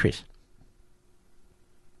 2 countries.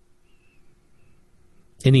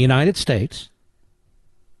 In the United States,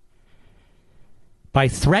 by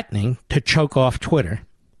threatening to choke off Twitter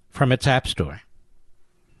from its App Store.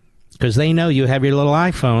 Because they know you have your little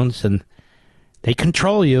iPhones and they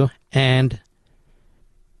control you, and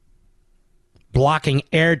blocking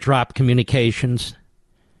airdrop communications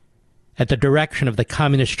at the direction of the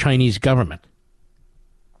Communist Chinese government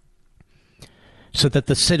so that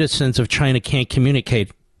the citizens of China can't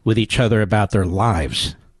communicate with each other about their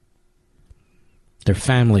lives, their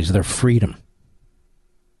families, their freedom.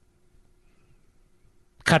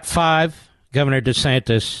 Cut 5, Governor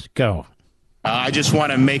DeSantis, go. I just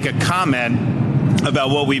want to make a comment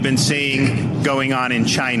about what we've been seeing going on in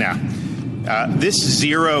China. This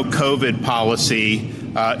zero COVID policy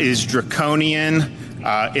is draconian.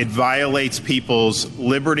 It violates people's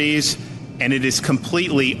liberties, and it is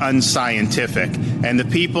completely unscientific. And the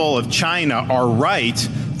people of China are right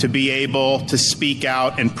to be able to speak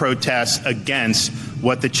out and protest against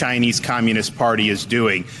what the Chinese Communist Party is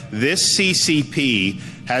doing. This CCP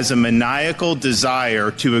has a maniacal desire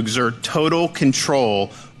to exert total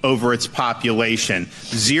control over its population.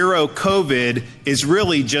 Zero COVID is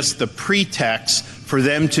really just the pretext for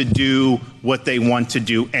them to do what they want to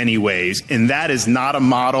do anyways. And that is not a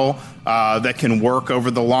model that can work over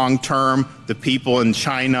the long term. The people in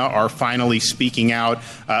China are finally speaking out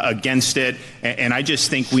against it. And I just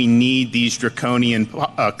think we need these draconian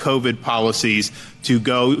COVID policies to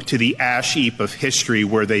go to the ash heap of history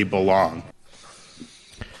where they belong.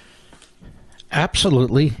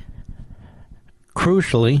 Absolutely,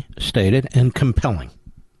 crucially stated and compelling.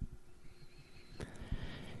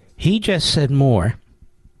 He just said more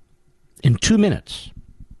in 2 minutes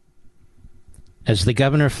as the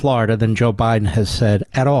governor of Florida than Joe Biden has said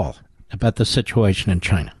at all about the situation in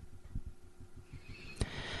China.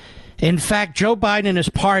 In fact, Joe Biden and his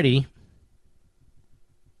party,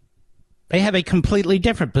 they have a completely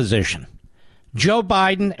different position. Joe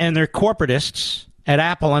Biden and their corporatists at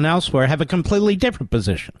Apple and elsewhere have a completely different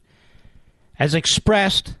position, as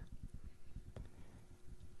expressed,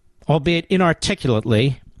 albeit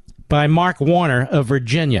inarticulately, by Mark Warner of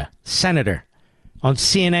Virginia, senator, on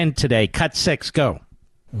CNN today. Cut 6, go.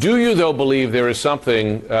 Do you, though, believe there is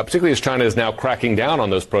something, particularly as China is now cracking down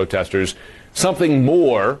on those protesters, something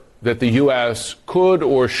more that the U.S. could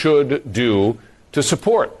or should do to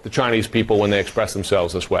support the Chinese people when they express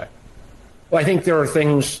themselves this way? Well, I think there are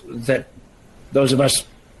things that those of us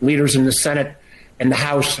leaders in the Senate and the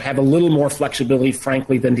House have a little more flexibility,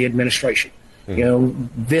 frankly, than the administration. Mm-hmm. You know,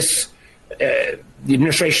 the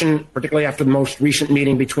administration, particularly after the most recent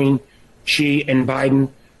meeting between Xi and Biden,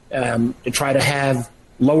 to try to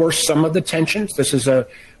lower some of the tensions. This is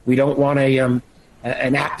we don't want an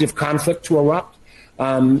active conflict to erupt.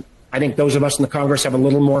 I think those of us in the Congress have a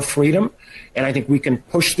little more freedom, and I think we can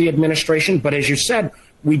push the administration. But as you said,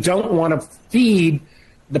 we don't want to feed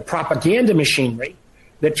the propaganda machinery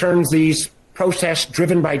that turns these protests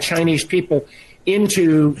driven by Chinese people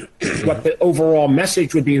into what the overall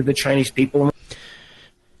message would be to the Chinese people.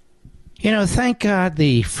 You know, thank God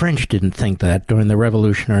the French didn't think that during the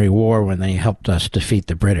Revolutionary War when they helped us defeat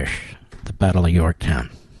the British, the Battle of Yorktown.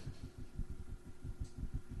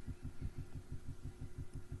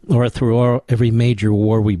 Or through every major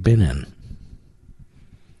war we've been in.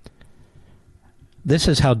 This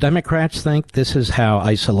is how Democrats think. This is how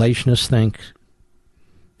isolationists think.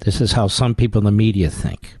 This is how some people in the media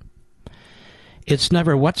think. It's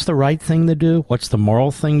never what's the right thing to do, what's the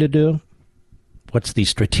moral thing to do, what's the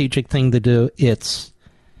strategic thing to do. It's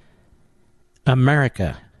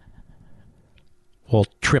America will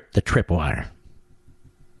trip the tripwire.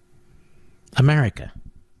 America.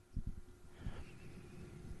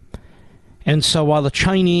 And so while the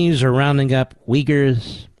Chinese are rounding up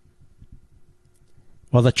Uyghurs,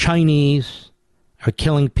 while the Chinese are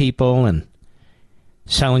killing people and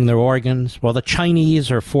selling their organs, while the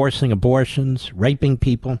Chinese are forcing abortions, raping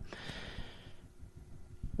people,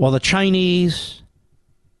 while the Chinese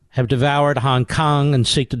have devoured Hong Kong and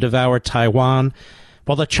seek to devour Taiwan,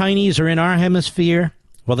 while the Chinese are in our hemisphere,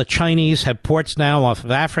 while the Chinese have ports now off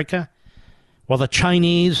of Africa, while the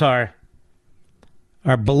Chinese are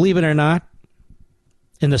believe it or not,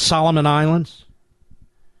 in the Solomon Islands,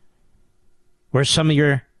 where some of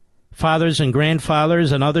your fathers and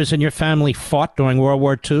grandfathers and others in your family fought during World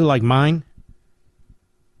War II, like mine.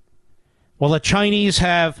 Well, the Chinese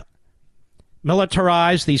have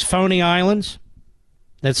militarized these phony islands,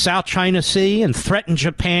 the South China Sea, and threatened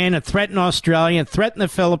Japan, and threatened Australia, and threatened the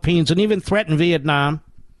Philippines, and even threatened Vietnam.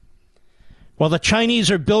 While the Chinese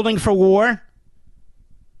are building for war,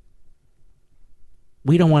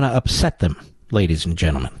 we don't want to upset them, ladies and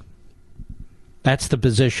gentlemen. That's the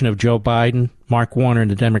position of Joe Biden, Mark Warner, and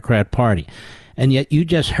the Democrat Party. And yet you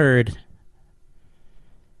just heard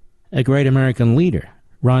a great American leader,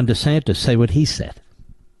 Ron DeSantis, say what he said.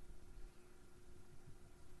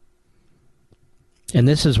 And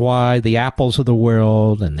this is why the Apples of the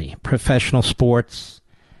world and the professional sports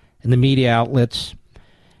and the media outlets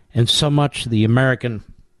and so much the American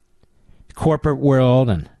corporate world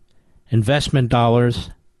and investment dollars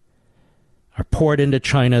are poured into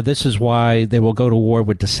China. This is why they will go to war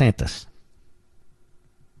with DeSantis,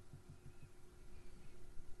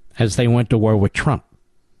 as they went to war with Trump.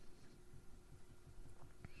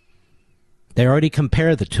 They already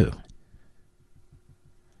compare the two.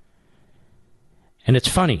 And it's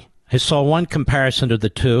funny. I saw one comparison of the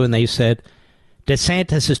two, and they said,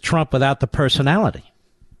 DeSantis is Trump without the personality.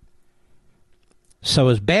 So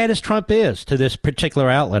as bad as Trump is to this particular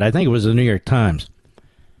outlet, I think it was the New York Times,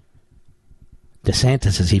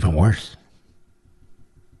 DeSantis is even worse.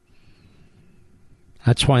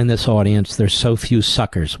 That's why in this audience there's so few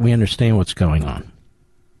suckers. We understand what's going on.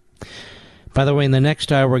 By the way, in the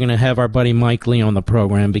next hour we're going to have our buddy Mike Lee on the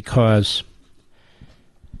program because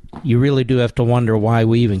you really do have to wonder why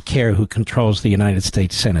we even care who controls the United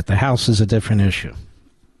States Senate. The House is a different issue.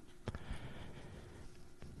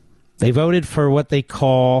 They voted for what they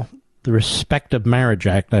call the Respect of Marriage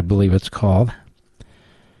Act, I believe it's called,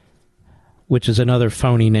 which is another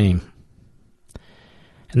phony name.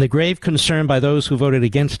 And the grave concern by those who voted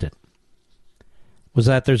against it was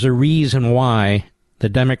that there's a reason why the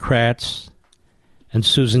Democrats and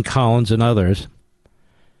Susan Collins and others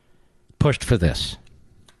pushed for this.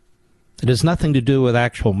 It has nothing to do with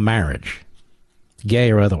actual marriage,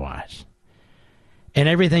 gay or otherwise, and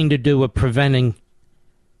everything to do with preventing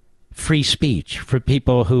free speech for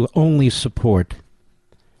people who only support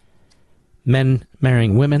men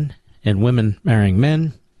marrying women and women marrying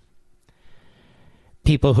men,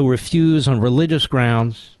 people who refuse on religious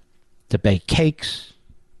grounds to bake cakes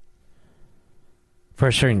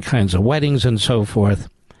for certain kinds of weddings and so forth,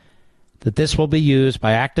 that this will be used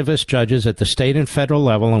by activist judges at the state and federal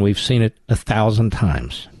level, and we've seen it 1,000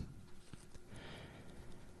 times,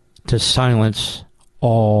 to silence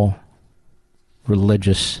all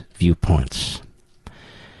religious viewpoints.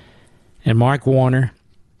 And Mark Warner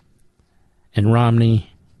and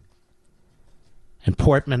Romney and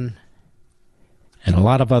Portman and a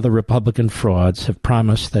lot of other Republican frauds have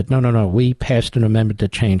promised that, no, we passed an amendment to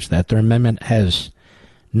change that. Their amendment has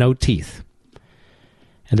no teeth.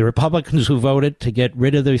 And the Republicans who voted to get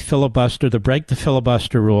rid of the filibuster, to break the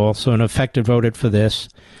filibuster rule, so in effect voted for this,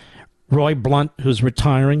 Roy Blunt, who's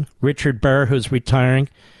retiring, Richard Burr, who's retiring,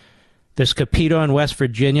 there's Capito in West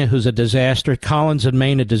Virginia, who's a disaster, Collins in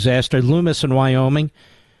Maine, a disaster, Loomis in Wyoming,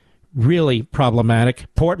 really problematic,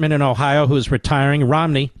 Portman in Ohio, who's retiring,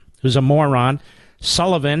 Romney, who's a moron,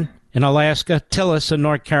 Sullivan in Alaska, Tillis in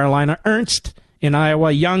North Carolina, Ernst in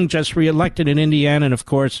Iowa, Young just reelected in Indiana, and of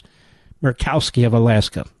course, Murkowski of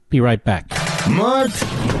Alaska. Be right back. Mark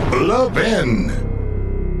Levin.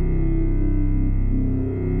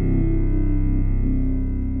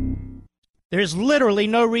 There's literally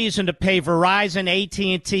no reason to pay Verizon,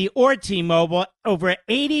 AT&T, or T-Mobile over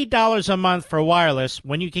 $80 a month for wireless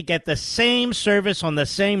when you can get the same service on the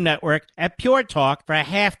same network at Pure Talk for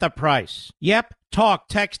half the price. Yep, talk,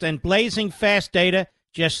 text, and blazing fast data,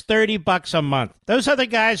 just $30 a month. Those other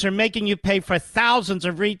guys are making you pay for thousands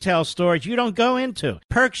of retail stores you don't go into,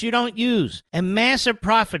 perks you don't use, and massive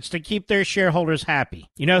profits to keep their shareholders happy.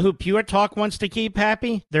 You know who Pure Talk wants to keep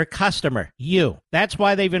happy? Their customer, you. That's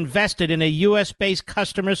why they've invested in a U.S.-based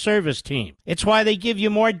customer service team. It's why they give you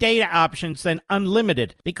more data options than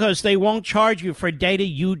unlimited, because they won't charge you for data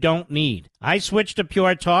you don't need. I switched to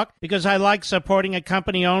Pure Talk because I like supporting a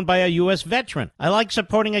company owned by a U.S. veteran. I like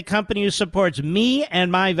supporting a company who supports me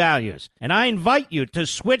and my values. And I invite you to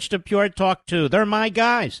switch to Pure Talk too. They're my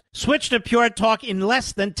guys. Switch to Pure Talk in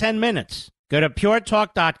less than 10 minutes. Go to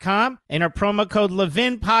puretalk.com and enter promo code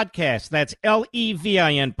Levin Podcast. That's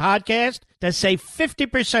Levin Podcast to save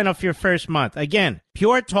 50% off your first month. Again,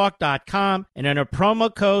 puretalk.com and enter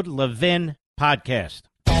promo code Levin Podcast.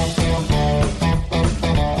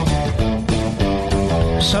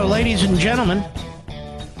 So, ladies and gentlemen,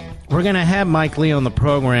 we're going to have Mike Lee on the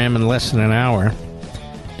program in less than an hour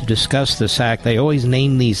to discuss this act. They always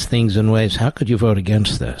name these things in ways, how could you vote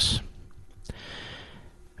against this?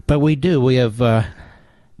 But we do. We have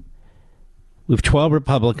 12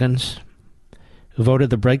 Republicans who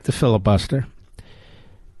voted to break the filibuster.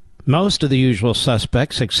 Most of the usual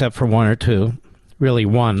suspects, except for one or two. Really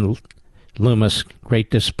one, Loomis,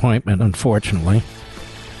 great disappointment, unfortunately.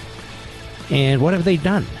 And what have they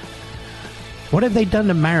done? What have they done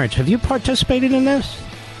to marriage? Have you participated in this?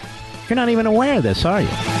 You're not even aware of this, are you?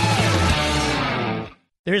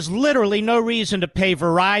 There's literally no reason to pay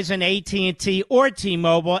Verizon, AT&T, or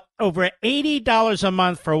T-Mobile over $80 a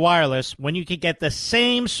month for wireless when you can get the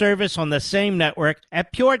same service on the same network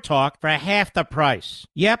at Pure Talk for half the price.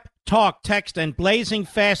 Yep, talk, text, and blazing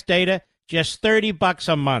fast data, just $30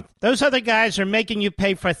 a month. Those other guys are making you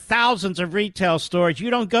pay for thousands of retail stores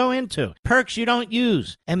you don't go into, perks you don't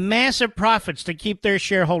use, and massive profits to keep their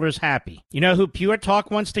shareholders happy. You know who Pure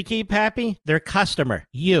Talk wants to keep happy? Their customer,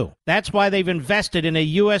 you. That's why they've invested in a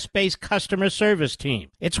U.S.-based customer service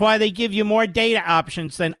team. It's why they give you more data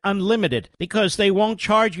options than unlimited, because they won't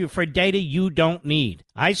charge you for data you don't need.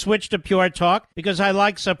 I switched to Pure Talk because I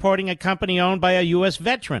like supporting a company owned by a U.S.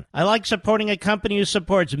 veteran. I like supporting a company who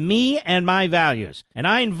supports me and my values. And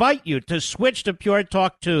I invite you to switch to Pure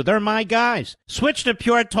Talk too. They're my guys. Switch to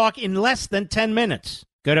Pure Talk in less than 10 minutes.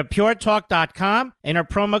 Go to puretalk.com and enter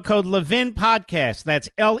promo code Levin Podcast. That's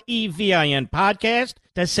Levin Podcast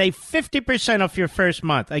to save 50% off your first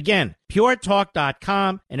month. Again,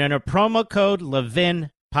 puretalk.com and enter promo code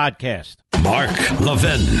Levin Podcast. Mark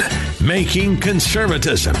Levin, making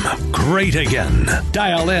conservatism great again.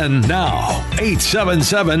 Dial in now,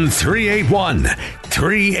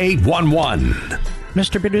 877-381-3811.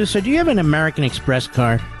 Mr. Producer, do you have an American Express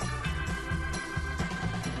card?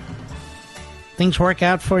 Things work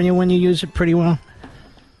out for you when you use it pretty well?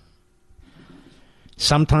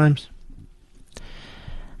 Sometimes.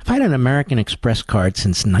 I've had an American Express card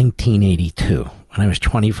since 1982, when I was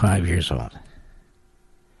 25 years old.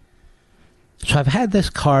 So I've had this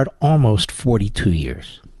card almost 42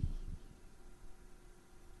 years.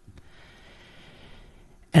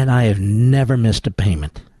 And I have never missed a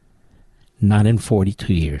payment. Not in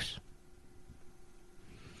 42 years.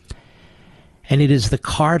 And it is the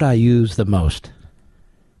card I use the most.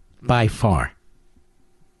 By far.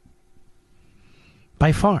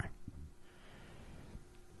 By far.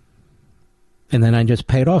 And then I just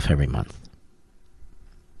pay it off every month.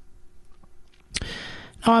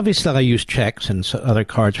 Now, obviously, I use checks and other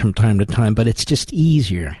cards from time to time, but it's just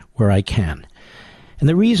easier where I can. And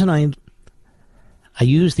the reason I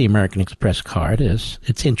use the American Express card is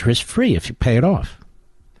it's interest-free if you pay it off.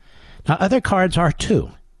 Now, other cards are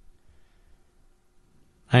too.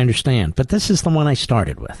 I understand, but this is the one I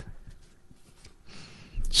started with.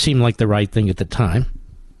 Seemed like the right thing at the time.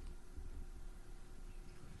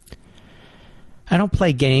 I don't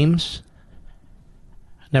play games.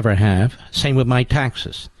 Never have. Same with my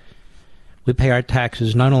taxes. We pay our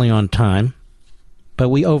taxes not only on time, but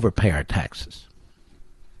we overpay our taxes.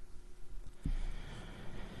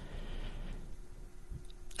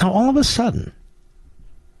 Now, all of a sudden,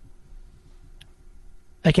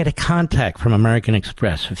 I get a contact from American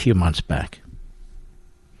Express a few months back.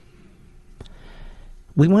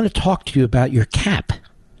 We want to talk to you about your cap. I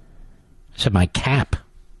said, my cap?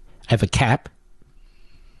 I have a cap?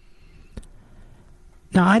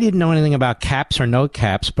 Now, I didn't know anything about caps or no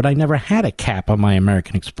caps, but I never had a cap on my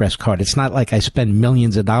American Express card. It's not like I spend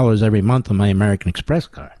millions of dollars every month on my American Express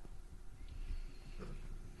card.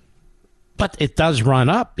 But it does run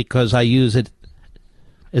up because I use it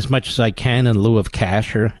as much as I can in lieu of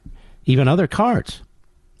cash or even other cards.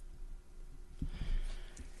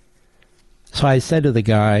 So I said to the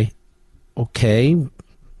guy, okay,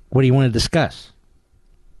 what do you want to discuss?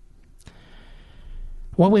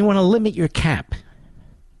 Well, we want to limit your cap.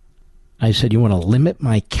 I said, you want to limit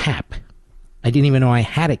my cap? I didn't even know I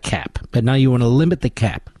had a cap, but now you want to limit the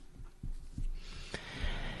cap.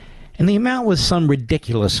 And the amount was some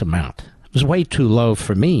ridiculous amount. It was way too low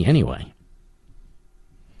for me anyway.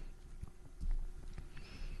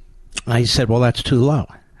 I said, well, that's too low.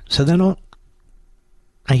 So then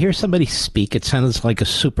I hear somebody speak. It sounds like a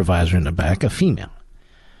supervisor in the back, a female.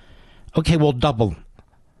 Okay, we'll double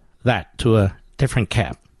that to a different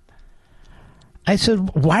cap. I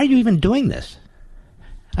said, why are you even doing this?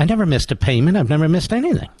 I never missed a payment. I've never missed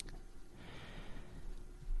anything.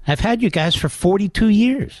 I've had you guys for 42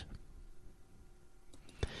 years.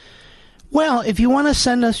 Well, if you want to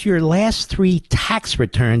send us your last 3 tax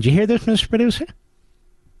returns, you hear this, Mr. Producer?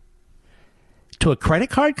 To a credit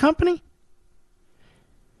card company?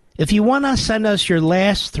 If you want to send us your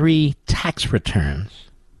last 3 tax returns,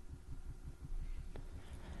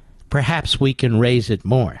 perhaps we can raise it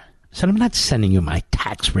more. I said, I'm not sending you my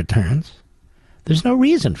tax returns. There's no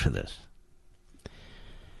reason for this.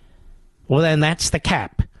 Well, then that's the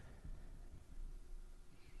cap.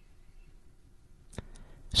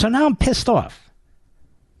 So now I'm pissed off.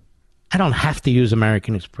 I don't have to use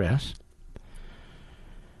American Express.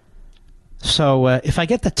 So if I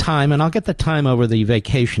get the time, and I'll get the time over the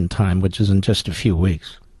vacation time, which is in just a few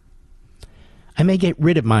weeks, I may get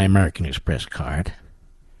rid of my American Express card.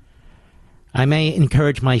 I may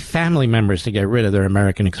encourage my family members to get rid of their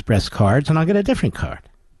American Express cards, and I'll get a different card.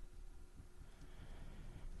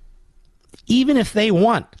 Even if they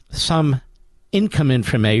want some income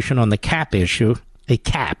information on the cap issue, a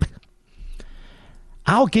cap,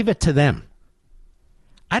 I'll give it to them.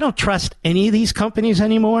 I don't trust any of these companies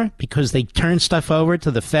anymore because they turn stuff over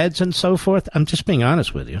to the feds and so forth. I'm just being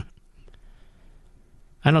honest with you.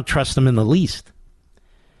 I don't trust them in the least.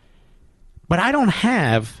 But I don't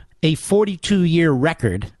have a 42-year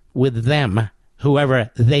record with them,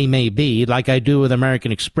 whoever they may be, like I do with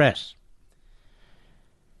American Express,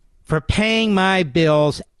 for paying my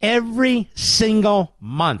bills every single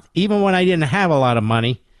month, even when I didn't have a lot of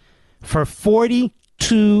money, for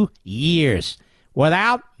 42 years,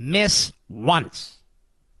 without miss once.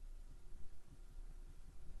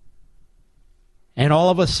 And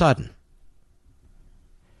all of a sudden,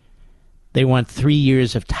 they want 3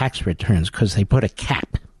 years of tax returns because they put a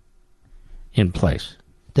cap in place.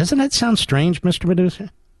 Doesn't that sound strange, Mr. Producer?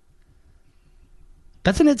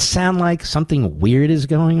 Doesn't it sound like something weird is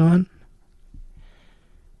going on?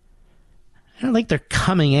 I don't think they're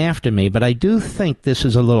coming after me, but I do think this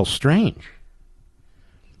is a little strange.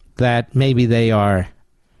 That maybe they are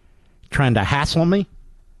trying to hassle me.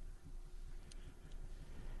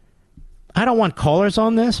 I don't want callers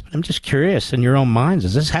on this, but I'm just curious in your own minds.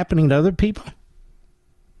 Is this happening to other people?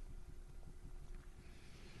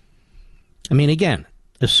 I mean, again,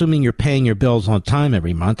 assuming you're paying your bills on time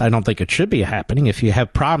every month, I don't think it should be happening. If you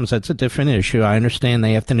have problems, that's a different issue. I understand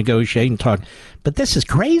they have to negotiate and talk. But this is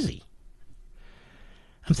crazy.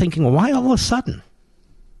 I'm thinking, well, why all of a sudden?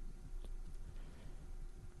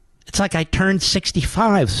 It's like I turned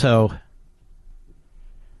 65, so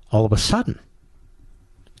all of a sudden.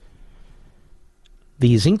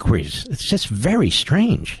 These inquiries, it's just very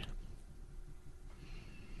strange.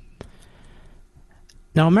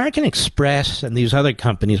 Now, American Express and these other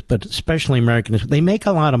companies, but especially American Express, they make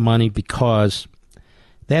a lot of money because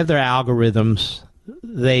they have their algorithms.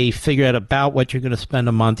 They figure out about what you're going to spend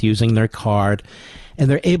a month using their card, and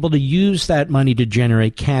they're able to use that money to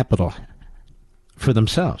generate capital for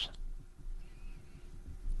themselves.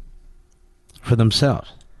 For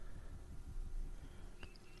themselves.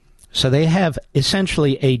 So they have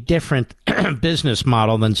essentially a different business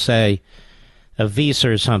model than, say, a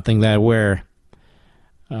Visa or something that where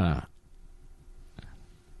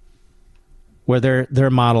their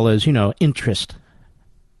model is, interest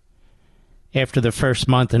after the first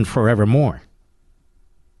month and forevermore.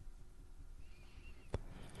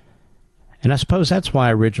 And I suppose that's why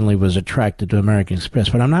I originally was attracted to American Express,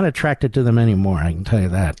 but I'm not attracted to them anymore, I can tell you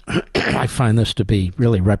that. I find this to be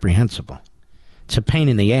really reprehensible. It's a pain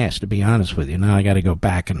in the ass, to be honest with you. Now I got to go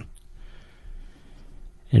back and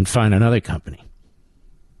find another company.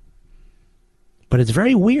 But it's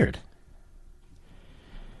very weird.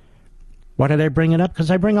 Why did I bring it up?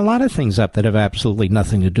 Because I bring a lot of things up that have absolutely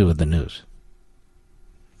nothing to do with the news.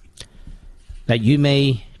 That you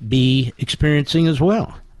may be experiencing as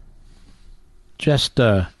well. Just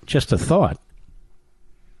a thought.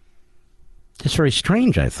 It's very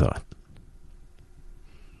strange, I thought.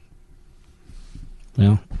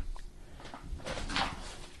 Well,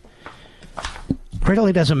 it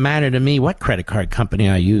really doesn't matter to me what credit card company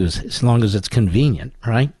I use as long as it's convenient,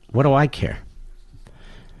 right? What do I care?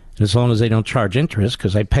 And as long as they don't charge interest,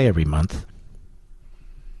 because I pay every month.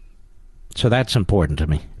 So that's important to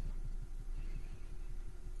me.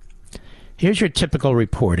 Here's your typical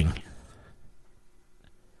reporting.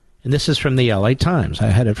 And this is from the LA Times. I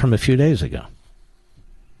had it from a few days ago.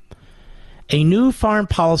 A new foreign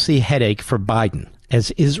policy headache for Biden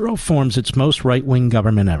as Israel forms its most right-wing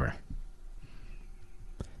government ever.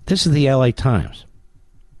 This is the LA Times.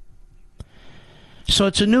 So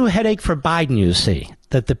it's a new headache for Biden, you see,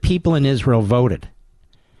 that the people in Israel voted.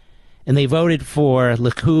 And they voted for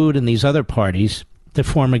Likud and these other parties to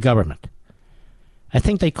form a government. I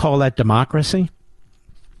think they call that democracy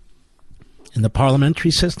in the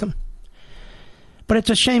parliamentary system. But it's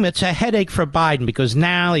a shame. It's a headache for Biden because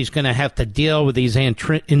now he's going to have to deal with these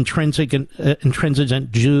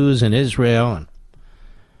intransigent Jews in Israel and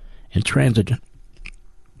intransigent.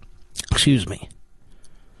 Excuse me.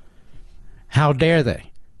 How dare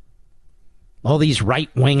they? All these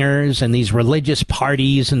right-wingers and these religious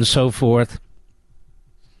parties and so forth.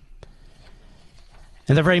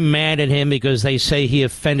 And they're very mad at him because they say he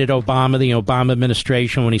offended Obama, the Obama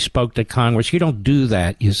administration, when he spoke to Congress. You don't do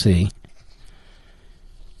that, you see.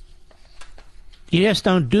 You just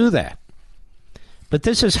don't do that. But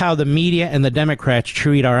this is how the media and the Democrats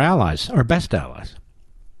treat our allies, our best allies.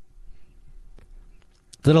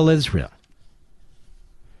 Little Israel.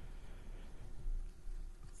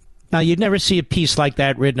 Now, you'd never see a piece like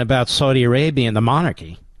that written about Saudi Arabia and the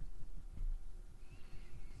monarchy.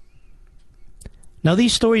 Now,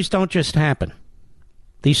 these stories don't just happen.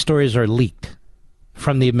 These stories are leaked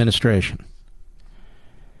from the administration.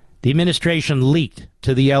 The administration leaked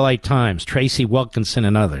to the LA Times, Tracy Wilkinson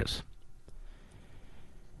and others,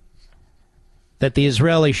 that the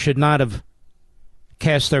Israelis should not have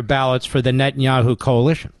cast their ballots for the Netanyahu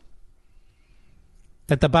coalition.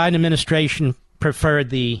 That the Biden administration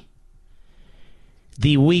preferred the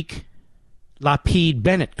weak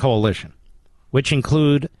Lapid-Bennett coalition, which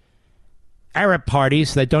include Arab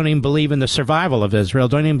parties that don't even believe in the survival of Israel,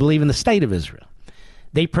 don't even believe in the state of Israel.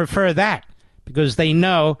 They prefer that because they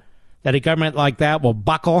know that a government like that will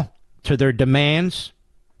buckle to their demands.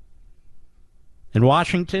 In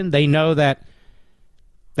Washington, they know that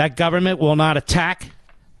that government will not attack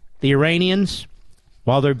the Iranians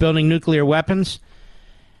while they're building nuclear weapons.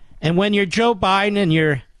 And when you're Joe Biden and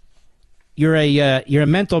you're a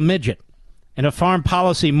mental midget and a foreign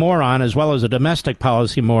policy moron as well as a domestic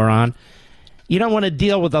policy moron, you don't want to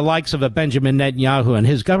deal with the likes of a Benjamin Netanyahu and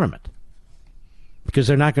his government because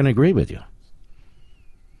they're not going to agree with you.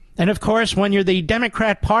 And, of course, when you're the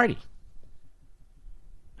Democrat Party,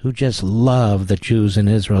 who just love the Jews in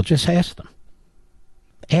Israel, just ask them.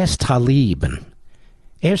 Ask Tlaib and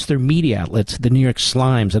ask their media outlets, the New York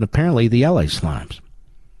Slimes and apparently the LA Slimes.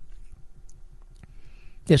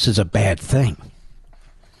 This is a bad thing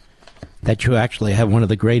that you actually have one of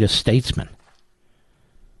the greatest statesmen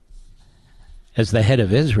as the head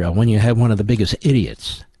of Israel when you have one of the biggest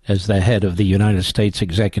idiots as the head of the United States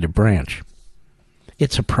executive branch.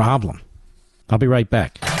 It's a problem. I'll be right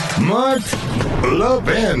back. Mark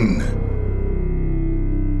Levin.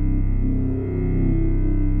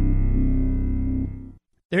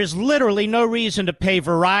 There's literally no reason to pay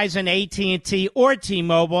Verizon, AT&T, or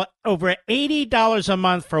T-Mobile over $80 a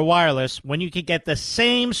month for wireless when you can get the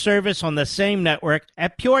same service on the same network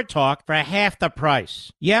at Pure Talk for half the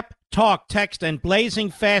price. Yep, talk, text, and blazing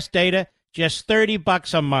fast data, just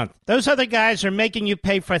 $30 a month. Those other guys are making you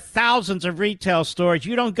pay for thousands of retail stores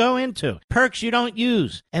you don't go into, perks you don't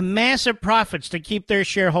use, and massive profits to keep their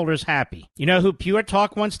shareholders happy. You know who Pure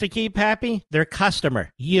Talk wants to keep happy? Their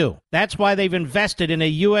customer, you. That's why they've invested in a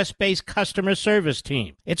U.S.-based customer service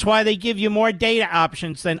team. It's why they give you more data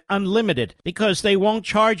options than unlimited, because they won't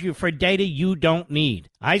charge you for data you don't need.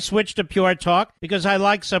 I switched to Pure Talk because I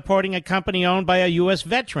like supporting a company owned by a U.S.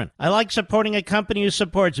 veteran. I like supporting a company who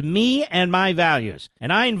supports me and my values.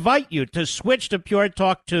 And I invite you to switch to Pure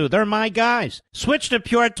Talk too. They're my guys. Switch to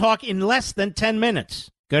Pure Talk in less than 10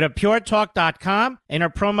 minutes. Go to puretalk.com and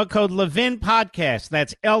enter promo code Levin Podcast.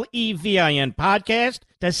 That's Levin Podcast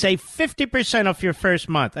to save 50% off your first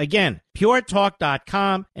month. Again,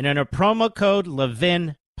 puretalk.com and enter promo code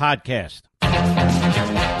Levin Podcast.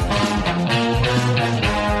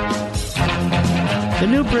 The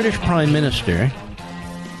new British Prime Minister,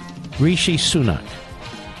 Rishi Sunak,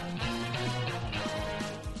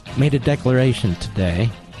 made a declaration today.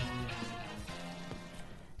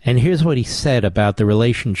 And here's what he said about the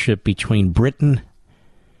relationship between Britain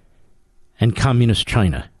and Communist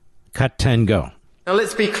China. Cut 10, go. Now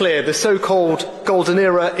let's be clear, the so-called golden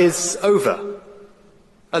era is over,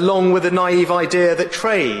 along with the naive idea that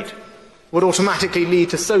trade would automatically lead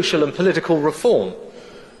to social and political reform.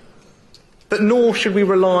 But nor should we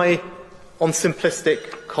rely on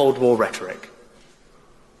simplistic Cold War rhetoric.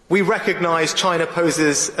 We recognise China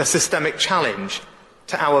poses a systemic challenge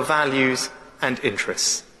to our values and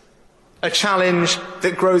interests. A challenge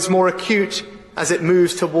that grows more acute as it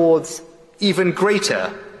moves towards even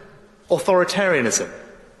greater authoritarianism.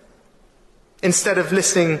 Instead of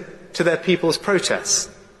listening to their people's protests,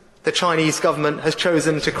 the Chinese government has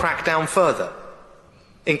chosen to crack down further,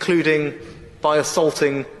 including by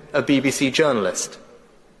assaulting a BBC journalist.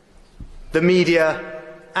 The media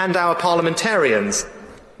and our parliamentarians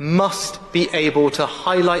must be able to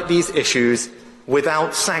highlight these issues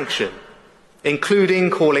without sanction, including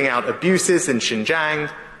calling out abuses in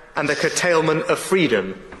Xinjiang and the curtailment of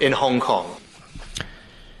freedom in Hong Kong.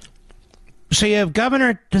 So you have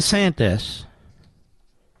Governor DeSantis,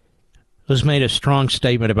 who's made a strong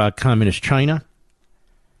statement about Communist China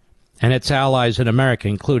and its allies in America,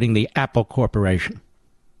 including the Apple Corporation.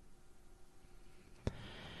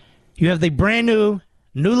 You have the brand new,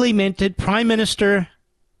 newly minted Prime Minister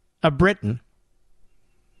of Britain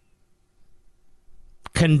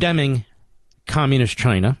condemning Communist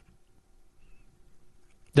China.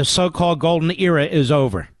 The so-called golden era is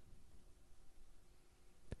over.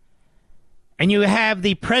 And you have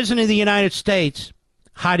the President of the United States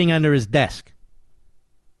hiding under his desk.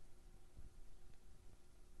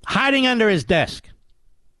 Hiding under his desk.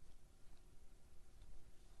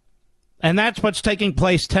 And that's what's taking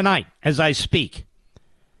place tonight as I speak.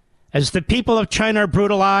 As the people of China are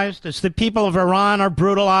brutalized, as the people of Iran are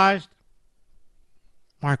brutalized.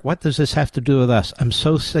 Mark, what does this have to do with us? I'm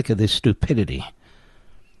so sick of this stupidity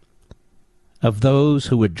of those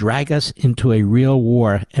who would drag us into a real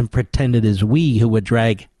war and pretend it is we who would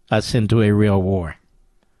drag us into a real war.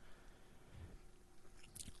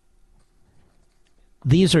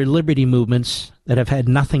 These are liberty movements that have had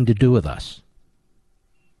nothing to do with us,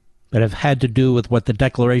 but have had to do with what the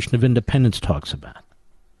Declaration of Independence talks about,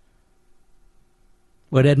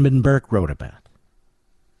 what Edmund Burke wrote about,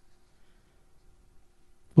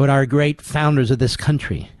 what our great founders of this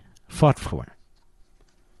country fought for.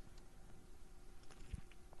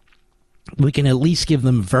 We can at least give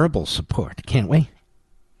them verbal support, can't we?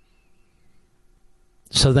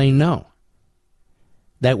 So they know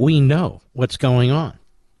that we know what's going on.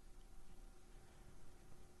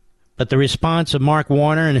 But the response of Mark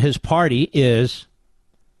Warner and his party is,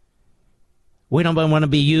 we don't want to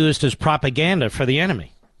be used as propaganda for the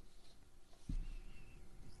enemy.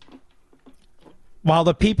 While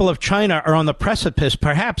the people of China are on the precipice,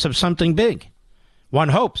 perhaps, of something big. One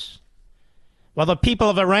hopes. While the people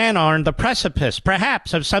of Iran are on the precipice,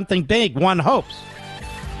 perhaps, of something big. One hopes.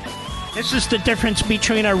 This is the difference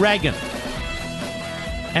between a Reagan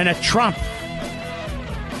and a Trump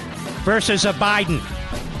versus a Biden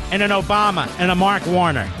and an Obama and a Mark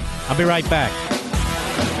Warner. I'll be right back.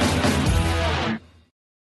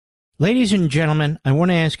 Ladies and gentlemen, I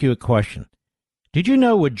want to ask you a question. Did you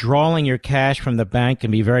know withdrawing your cash from the bank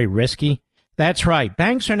can be very risky? That's right.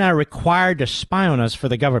 Banks are now required to spy on us for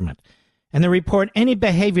the government, and they report any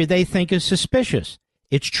behavior they think is suspicious.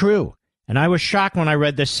 It's true. And I was shocked when I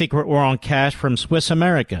read The Secret War on Cash from Swiss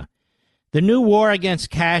America. The new war against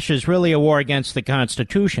cash is really a war against the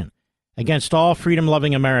Constitution, against all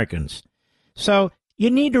freedom-loving Americans. So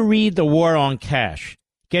you need to read The War on Cash.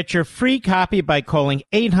 Get your free copy by calling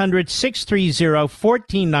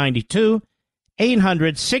 800-630-1492,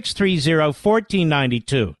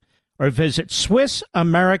 800-630-1492, or visit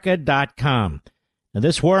SwissAmerica.com. Now,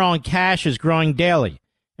 this war on cash is growing daily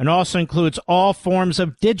and also includes all forms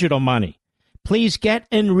of digital money. Please get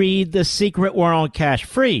and read The Secret War on Cash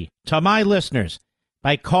free to my listeners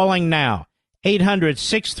by calling now,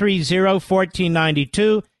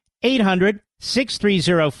 800-630-1492,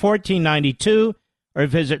 800-630-1492, or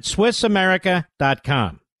visit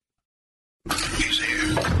SwissAmerica.com.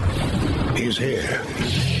 He's here.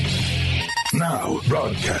 Now,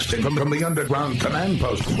 broadcasting from the underground command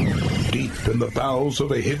post, deep in the bowels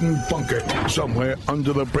of a hidden bunker, somewhere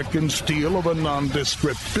under the brick and steel of a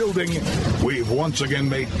nondescript building, we've once again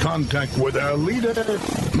made contact with our leader,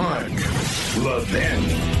 Mark Levin.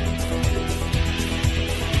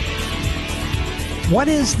 What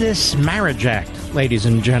is this marriage act, ladies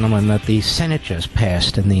and gentlemen, that the Senate just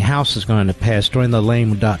passed and the House is going to pass during the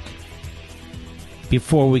lame duck?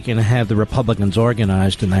 Before we can have the Republicans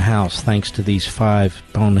organized in the House, thanks to these five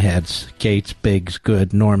boneheads, Gates, Biggs,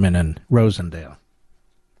 Good, Norman, and Rosendale.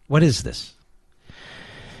 What is this?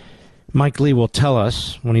 Mike Lee will tell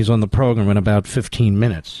us when he's on the program in about 15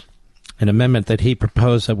 minutes. An amendment that he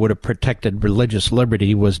proposed that would have protected religious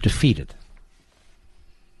liberty was defeated.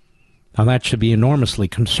 Now that should be enormously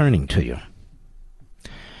concerning to you.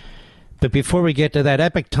 But before we get to that,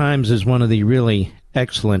 Epoch Times is one of the really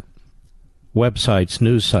excellent websites,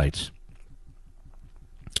 news sites.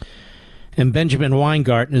 And Benjamin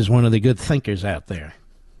Weingarten is one of the good thinkers out there.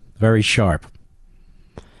 Very sharp.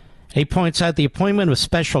 He points out the appointment of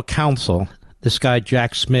special counsel, this guy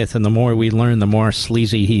Jack Smith, and the more we learn, the more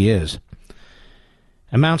sleazy he is,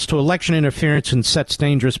 amounts to election interference and sets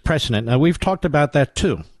dangerous precedent. Now, we've talked about that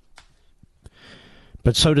too.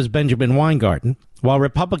 But so does Benjamin Weingarten. While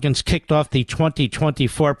Republicans kicked off the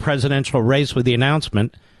 2024 presidential race with the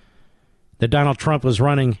announcement that Donald Trump was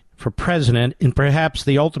running for president, in perhaps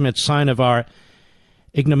the ultimate sign of our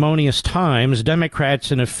ignominious times,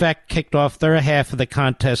 Democrats in effect kicked off their half of the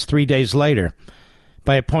contest 3 days later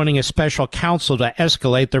by appointing a special counsel to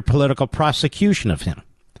escalate their political prosecution of him.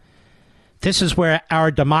 This is where our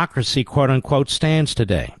democracy, quote-unquote, stands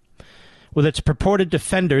today, with its purported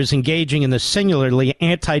defenders engaging in the singularly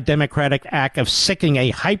anti-democratic act of sicking a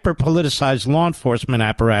hyper-politicized law enforcement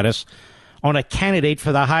apparatus on a candidate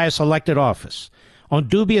for the highest elected office on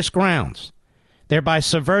dubious grounds, thereby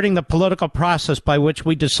subverting the political process by which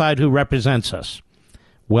we decide who represents us.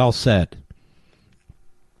 Well said.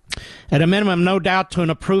 At a minimum, no doubt to an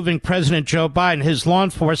approving President Joe Biden, his law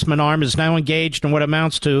enforcement arm is now engaged in what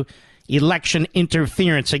amounts to election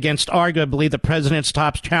interference against arguably the president's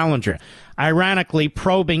top challenger, ironically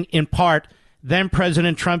probing in part then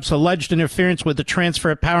President Trump's alleged interference with the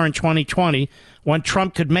transfer of power in 2020, when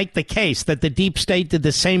Trump could make the case that the deep state did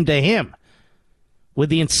the same to him with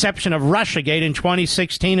the inception of Russiagate in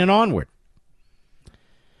 2016 and onward.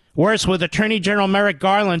 Worse, with Attorney General Merrick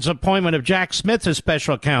Garland's appointment of Jack Smith as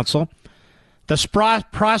special counsel, the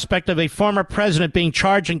prospect of a former president being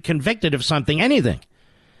charged and convicted of something, anything,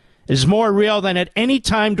 is more real than at any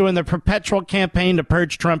time during the perpetual campaign to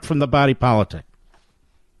purge Trump from the body politic.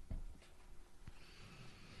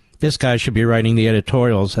 This guy should be writing the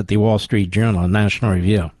editorials at the Wall Street Journal and National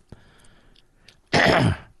Review.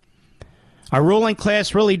 Our ruling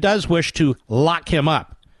class really does wish to lock him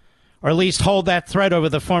up, or at least hold that threat over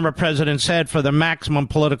the former president's head for the maximum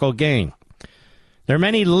political gain. There are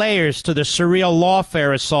many layers to the surreal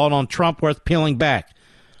lawfare assault on Trump worth peeling back,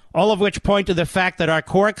 all of which point to the fact that our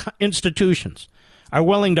core institutions are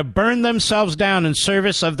willing to burn themselves down in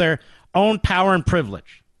service of their own power and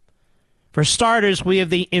privilege. For starters, we have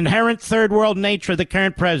the inherent third world nature of the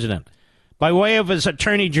current president, by way of his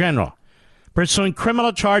attorney general, pursuing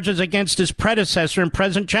criminal charges against his predecessor and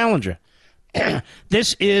present challenger.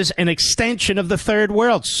 This is an extension of the third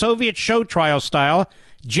world, Soviet show trial style,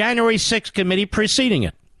 January 6th committee preceding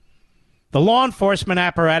it. The law enforcement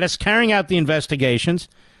apparatus carrying out the investigations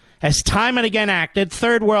has time and again acted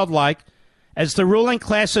third world-like as the ruling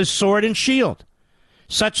class's sword and shield.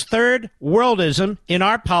 Such third worldism in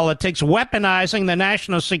our politics, weaponizing the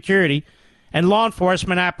national security and law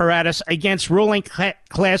enforcement apparatus against ruling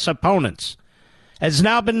class opponents, has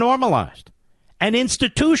now been normalized and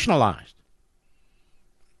institutionalized.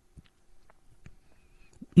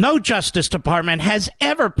 No Justice Department has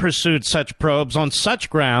ever pursued such probes on such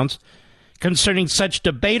grounds concerning such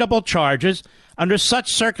debatable charges under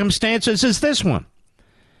such circumstances as this one.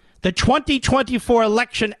 The 2024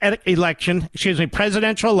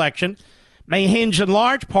 presidential election may hinge in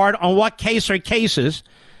large part on what case or cases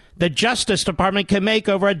the Justice Department can make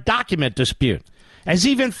over a document dispute, as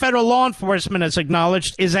even federal law enforcement has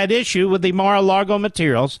acknowledged is at issue with the Mar-a-Lago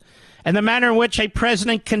materials and the manner in which a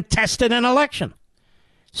president contested an election.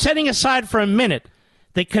 Setting aside for a minute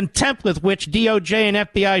the contempt with which DOJ and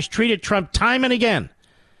FBI has treated Trump time and again,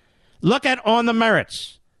 look at on the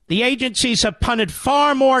merits. The agencies have punted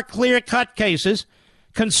far more clear-cut cases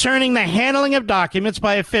concerning the handling of documents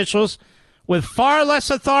by officials with far less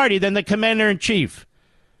authority than the commander-in-chief.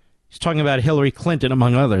 He's talking about Hillary Clinton,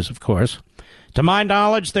 among others, of course. To my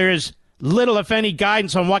knowledge, there is little, if any,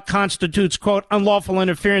 guidance on what constitutes, quote, unlawful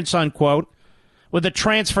interference, unquote, with the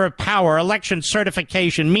transfer of power, election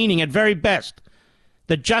certification, meaning, at very best,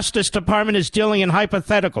 the Justice Department is dealing in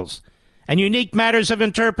hypotheticals and unique matters of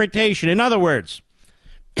interpretation. In other words,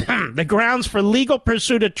 the grounds for legal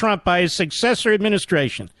pursuit of Trump by his successor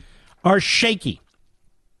administration are shaky.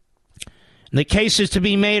 And the cases to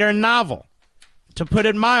be made are novel, to put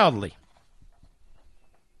it mildly.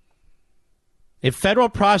 If federal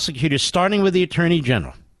prosecutors, starting with the Attorney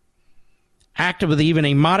General, acted with even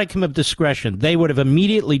a modicum of discretion, they would have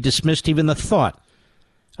immediately dismissed even the thought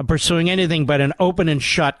of pursuing anything but an open and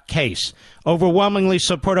shut case, overwhelmingly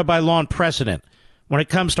supported by law and precedent, when it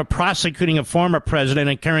comes to prosecuting a former president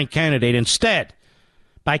and current candidate. Instead,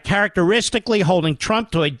 by characteristically holding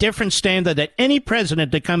Trump to a different standard than any president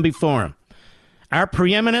to come before him, our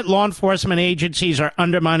preeminent law enforcement agencies are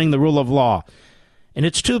undermining the rule of law. And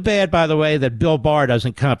it's too bad, by the way, that Bill Barr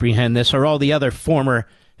doesn't comprehend this, or all the other former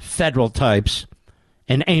federal types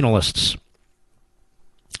and analysts.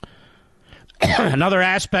 Another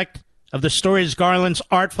aspect of the story is Garland's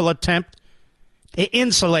artful attempt to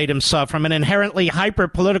insulate himself from an inherently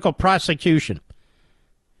hyper-political prosecution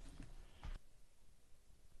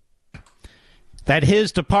that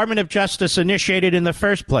his Department of Justice initiated in the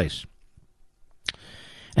first place,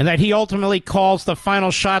 and that he ultimately calls the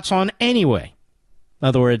final shots on anyway. In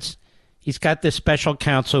other words, he's got this special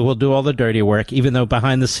counsel who will do all the dirty work, even though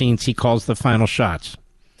behind the scenes he calls the final shots.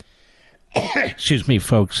 Excuse me,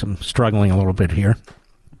 folks, I'm struggling a little bit here.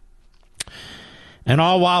 And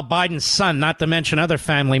all while Biden's son, not to mention other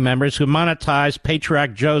family members who monetize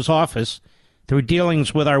Patriarch Joe's office through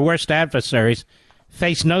dealings with our worst adversaries,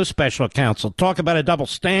 face no special counsel. Talk about a double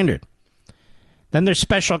standard. Then there's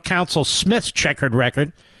special counsel Smith's checkered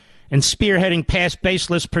record in spearheading past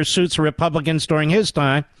baseless pursuits of Republicans during his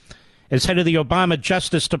time as head of the Obama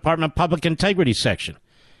Justice Department Public Integrity Section.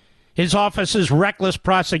 His office's reckless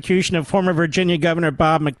prosecution of former Virginia Governor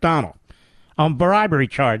Bob McDonnell on bribery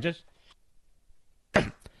charges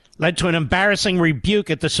led to an embarrassing rebuke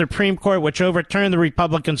at the Supreme Court, which overturned the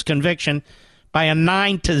Republicans' conviction by a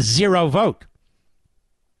 9-0 vote.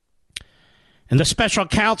 And the special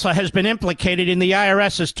counsel has been implicated in the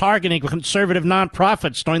IRS's targeting conservative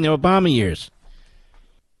nonprofits during the Obama years.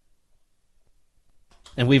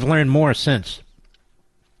 And we've learned more since.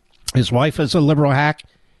 His wife is a liberal hack,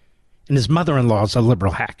 and his mother-in-law is a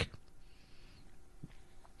liberal hack.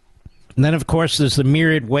 And then, of course, there's the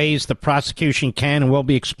myriad ways the prosecution can and will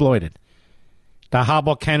be exploited to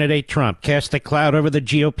hobble candidate Trump, cast a cloud over the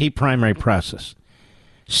GOP primary process,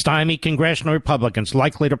 stymie congressional Republicans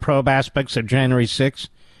likely to probe aspects of January 6th,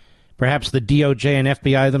 perhaps the DOJ and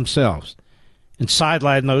FBI themselves, and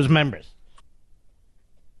sideline those members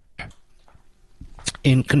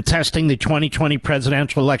in contesting the 2020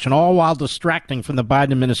 presidential election, all while distracting from the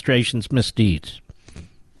Biden administration's misdeeds.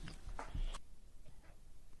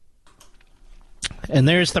 And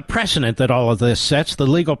there's the precedent that all of this sets, the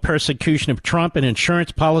legal persecution of Trump, an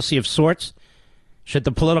insurance policy of sorts, should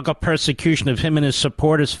the political persecution of him and his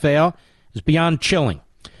supporters fail, is beyond chilling.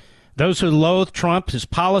 Those who loathe Trump, his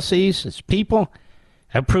policies, his people,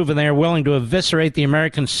 have proven they are willing to eviscerate the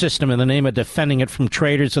American system in the name of defending it from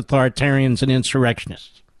traitors, authoritarians, and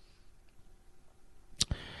insurrectionists.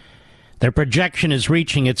 Their projection is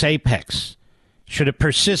reaching its apex. Should it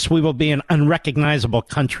persist, we will be an unrecognizable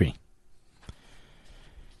country.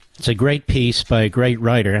 It's a great piece by a great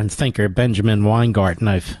writer and thinker, Benjamin Weingarten.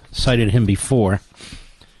 I've cited him before.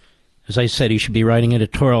 As I said, he should be writing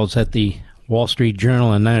editorials at the Wall Street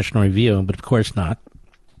Journal and National Review, but of course not.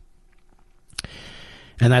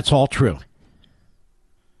 And that's all true.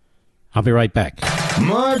 I'll be right back.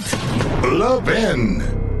 Mark Levin.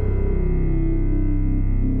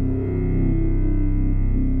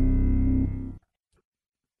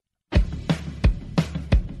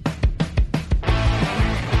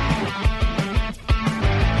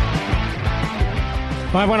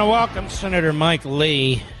 Well, I want to welcome Senator Mike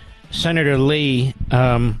Lee. Senator Lee,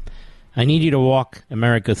 I need you to walk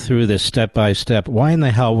America through this step by step. Why in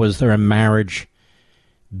the hell was there a marriage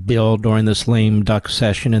bill during this lame duck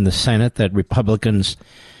session in the Senate that Republicans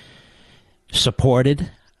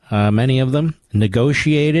supported, many of them,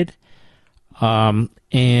 negotiated,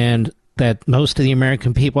 and that most of the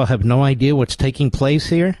American people have no idea what's taking place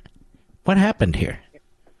here? What happened here?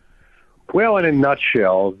 Well, in a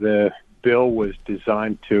nutshell, the bill was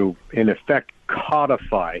designed to, in effect,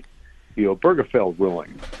 codify the Obergefell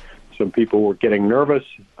ruling. Some people were getting nervous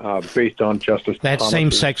based on Justice That's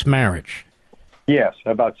same-sex marriage. Yes,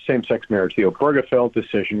 about same-sex marriage. The Obergefell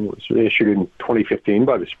decision was issued in 2015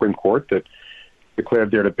 by the Supreme Court that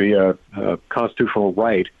declared there to be a constitutional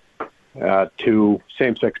right to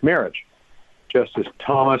same-sex marriage. Justice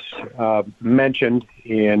Thomas mentioned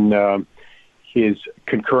in his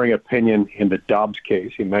concurring opinion in the Dobbs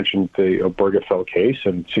case, he mentioned the Obergefell case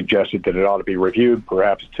and suggested that it ought to be reviewed,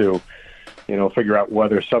 perhaps to, figure out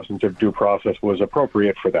whether substantive due process was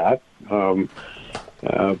appropriate for that.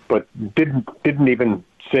 But didn't even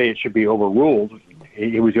say it should be overruled.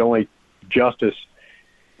 He was the only justice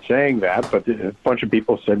saying that, but a bunch of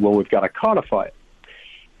people said, well, we've got to codify it.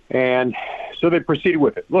 And so they proceeded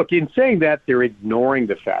with it. Look, in saying that, they're ignoring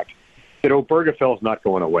the fact that Obergefell is not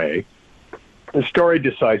going away. The stare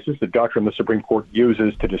decisis, the doctrine the Supreme Court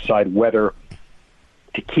uses to decide whether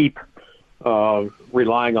to keep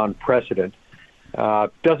relying on precedent,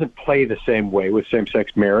 doesn't play the same way with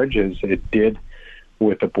same-sex marriage as it did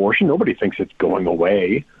with abortion. Nobody thinks it's going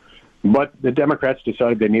away, but the Democrats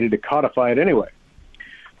decided they needed to codify it anyway.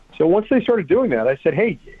 So once they started doing that, I said,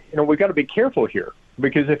 hey, we've got to be careful here,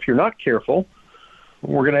 because if you're not careful,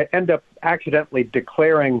 we're going to end up accidentally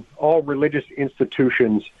declaring all religious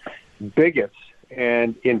institutions bigots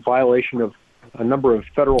and in violation of a number of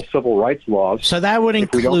federal civil rights laws. So that would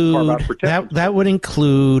include that would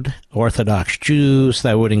include Orthodox Jews,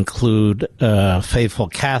 that would include faithful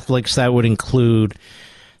Catholics, that would include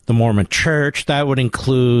the Mormon Church, that would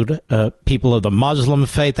include people of the Muslim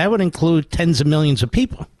faith, that would include tens of millions of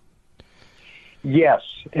people. Yes,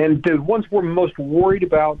 and the ones we're most worried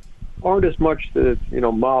about aren't as much the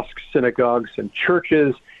mosques, synagogues, and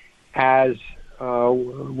churches as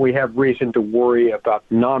we have reason to worry about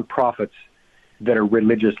nonprofits that are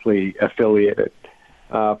religiously affiliated.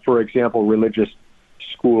 For example, religious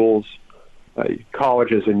schools,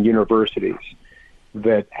 colleges, and universities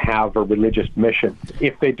that have a religious mission.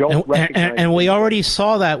 If they don't recognize... And we already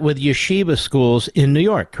saw that with yeshiva schools in New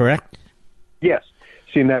York, correct? Yes,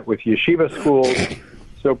 seen that with yeshiva schools.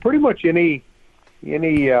 So pretty much any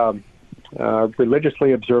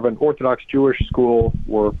religiously observant Orthodox Jewish school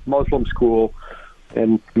or Muslim school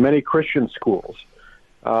and many Christian schools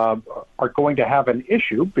are going to have an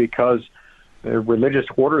issue because religious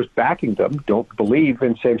orders backing them don't believe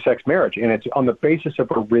in same-sex marriage. And it's on the basis of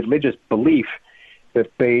a religious belief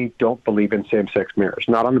that they don't believe in same-sex marriage,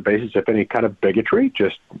 not on the basis of any kind of bigotry,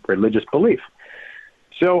 just religious belief.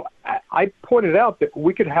 So I pointed out that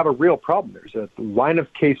we could have a real problem. There's a line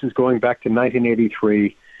of cases going back to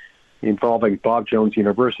 1983 involving Bob Jones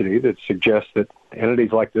University that suggests that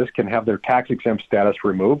entities like this can have their tax-exempt status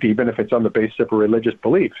removed, even if it's on the basis of a religious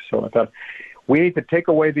belief. So I thought we need to take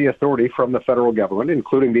away the authority from the federal government,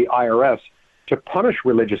 including the IRS, to punish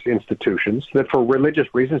religious institutions that for religious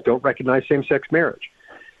reasons don't recognize same-sex marriage.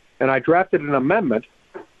 And I drafted an amendment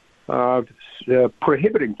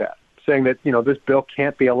prohibiting that, saying that, this bill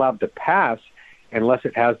can't be allowed to pass unless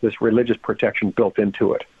it has this religious protection built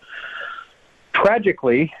into it.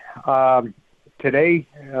 Tragically, today,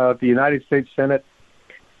 the United States Senate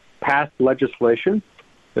passed legislation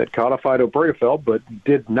that codified Obergefell, but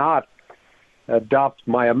did not adopt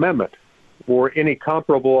my amendment or any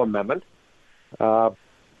comparable amendment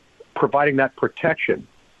providing that protection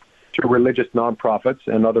to religious nonprofits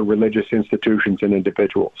and other religious institutions and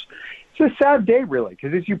individuals. It's a sad day, really,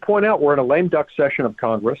 because as you point out, we're in a lame duck session of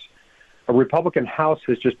Congress. A Republican House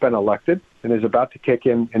has just been elected and is about to kick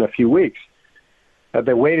in a few weeks. Had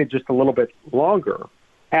they waited just a little bit longer,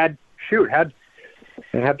 had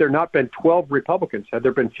there not been 12 Republicans, had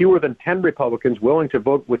there been fewer than 10 Republicans willing to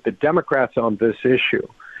vote with the Democrats on this issue,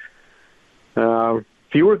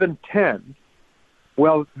 fewer than 10,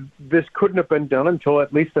 well, this couldn't have been done until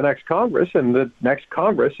at least the next Congress. And the next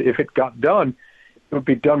Congress, if it got done, it would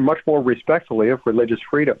be done much more respectfully of religious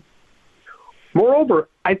freedom. Moreover,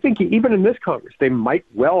 I think even in this Congress, they might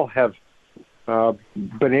well have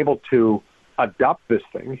been able to adopt this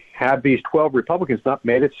thing had these 12 Republicans not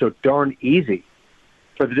made it so darn easy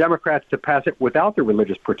for the Democrats to pass it without the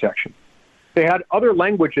religious protection. They had other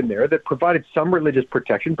language in there that provided some religious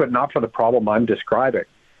protection, but not for the problem I'm describing.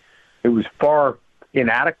 It was far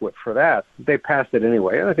inadequate for that. They passed it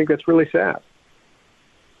anyway, and I think that's really sad.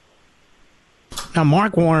 Now,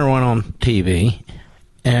 Mark Warner went on TV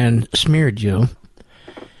and smeared you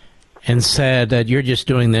and said that you're just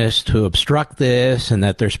doing this to obstruct this and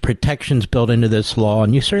that there's protections built into this law,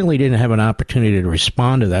 and you certainly didn't have an opportunity to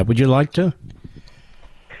respond to that. Would you like to?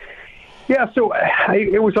 Yeah, so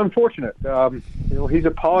it was unfortunate. He's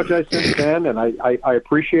apologized since then, and I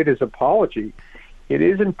appreciate his apology. It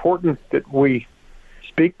is important that we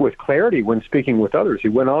speak with clarity when speaking with others. He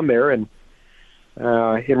went on there and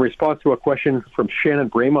in response to a question from Shannon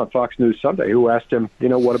Bream on Fox News Sunday, who asked him,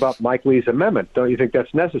 what about Mike Lee's amendment? Don't you think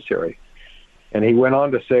that's necessary? And he went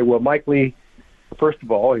on to say, well, Mike Lee, first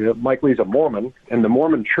of all, Mike Lee's a Mormon, and the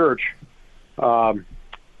Mormon Church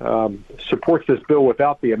supports this bill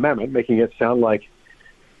without the amendment, making it sound like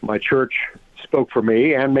my church spoke for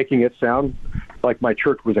me and making it sound like my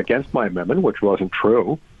church was against my amendment, which wasn't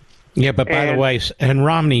true. Yeah, but by the way, and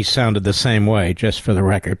Romney sounded the same way, just for the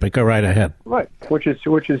record. But go right ahead. Right, which is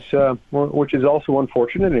also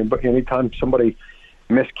unfortunate. And anytime somebody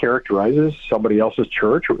mischaracterizes somebody else's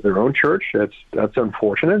church or their own church, that's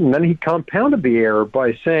unfortunate. And then he compounded the error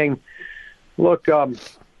by saying, "Look,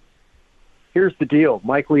 here's the deal.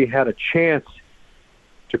 Mike Lee had a chance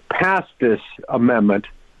to pass this amendment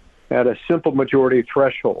at a simple majority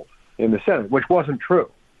threshold in the Senate," which wasn't true.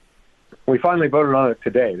 We finally voted on it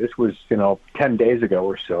today. This was, 10 days ago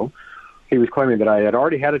or so. He was claiming that I had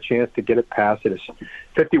already had a chance to get it passed at a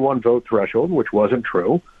 51-vote threshold, which wasn't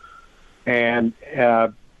true, and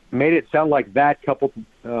made it sound like that, coupled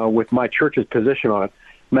with my church's position on it,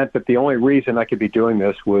 meant that the only reason I could be doing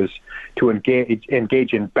this was to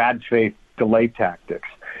engage in bad faith delay tactics.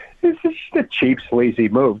 It's just a cheap, sleazy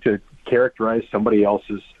move to characterize somebody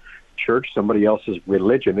else's church, somebody else's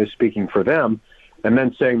religion as speaking for them, and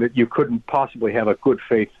then saying that you couldn't possibly have a good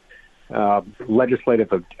faith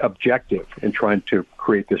legislative objective in trying to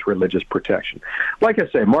create this religious protection. Like I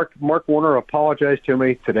say, Mark Warner apologized to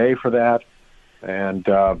me today for that. And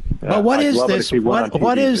well, what is this?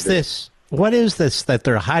 What is this? What is this that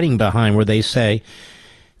they're hiding behind, where they say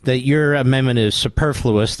that your amendment is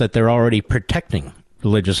superfluous, that they're already protecting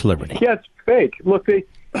religious liberty? Yeah, it's fake. Look, they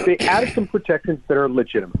added some protections that are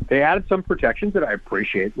legitimate. They added some protections that I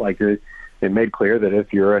appreciate, like they made clear that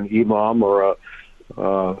if you're an imam or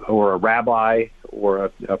a rabbi or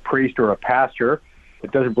a priest or a pastor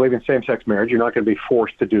that doesn't believe in same-sex marriage, you're not going to be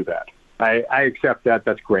forced to do that. I accept that.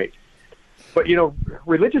 That's great. But,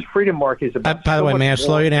 religious freedom, Mark, is about... By the way, may I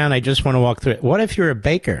slow you down? I just want to walk through it. What if you're a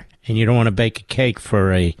baker and you don't want to bake a cake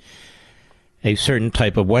for a certain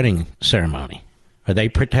type of wedding ceremony? Are they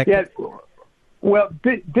protected? Yeah. Well,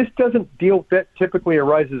 this doesn't deal, that typically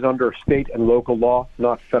arises under state and local law,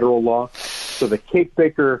 not federal law. So the cake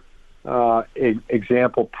baker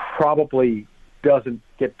example probably doesn't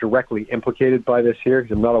get directly implicated by this here,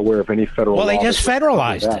 because I'm not aware of any federal law. Well, they just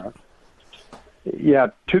federalized it. Yeah,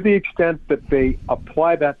 to the extent that they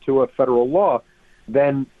apply that to a federal law,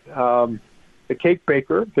 then the cake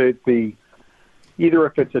baker, the either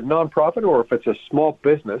if it's a nonprofit or if it's a small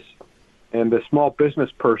business, and the small business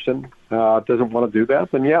person doesn't want to do that,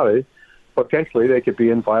 then potentially they could be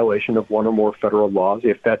in violation of one or more federal laws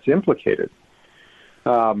if that's implicated.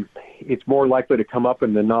 It's more likely to come up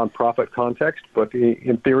in the nonprofit context, but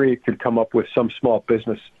in theory it could come up with some small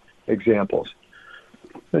business examples.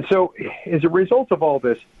 And so as a result of all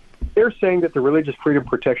this, they're saying that the religious freedom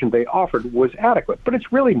protection they offered was adequate, but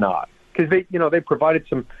it's really not, because they provided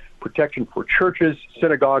some protection for churches,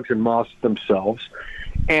 synagogues, and mosques themselves.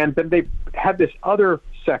 And then they had this other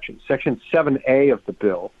section, Section 7A of the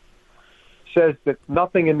bill, says that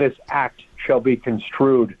nothing in this act shall be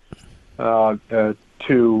construed to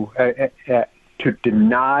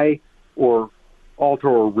deny or alter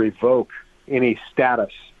or revoke any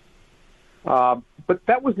status. But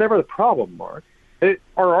that was never the problem, Mark.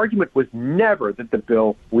 Our argument was never that the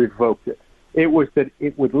bill revoked it. It was that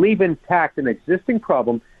it would leave intact an existing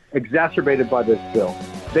problem exacerbated by this bill.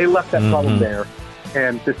 They left that problem there,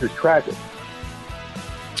 and this is tragic.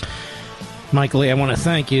 Michael Lee, I want to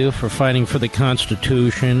thank you for fighting for the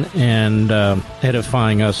Constitution and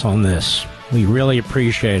edifying us on this. We really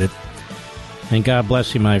appreciate it. And God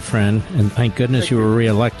bless you, my friend. And thank goodness you were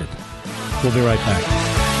reelected. We'll be right back.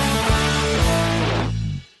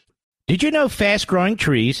 Did you know Fast Growing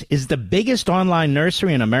Trees is the biggest online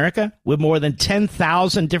nursery in America with more than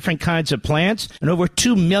 10,000 different kinds of plants and over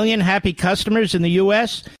 2 million happy customers in the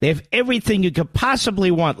U.S.? They have everything you could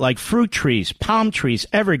possibly want, like fruit trees, palm trees,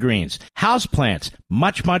 evergreens, houseplants,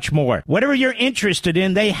 much, much more. Whatever you're interested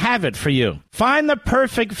in, they have it for you. Find the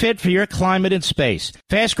perfect fit for your climate and space.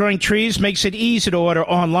 Fast Growing Trees makes it easy to order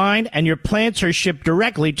online, and your plants are shipped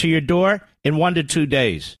directly to your door in 1 to 2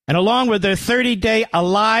 days. And along with their 30-day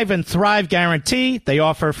Alive and Thrive guarantee, they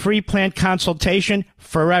offer free plant consultation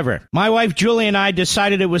forever. My wife Julie and I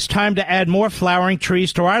decided it was time to add more flowering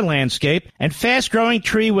trees to our landscape, and Fast Growing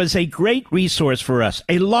Tree was a great resource for us.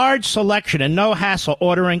 A large selection and no hassle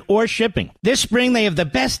ordering or shipping. This spring they have the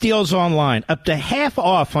best deals online, up to half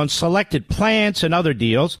off on selected plants and other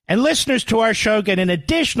deals. And listeners to our show get an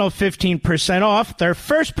additional 15% off their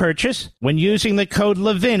first purchase when using the code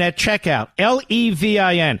LEVIN at checkout.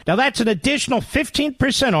 LEVIN. Now that's an additional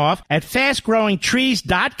 15% off at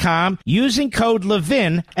fastgrowingtrees.com using code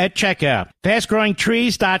LEVIN at checkout.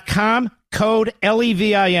 Fastgrowingtrees.com, code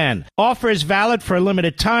LEVIN. Offer is valid for a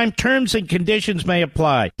limited time. Terms and conditions may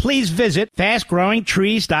apply. Please visit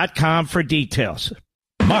fastgrowingtrees.com for details.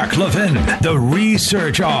 Mark Levin, the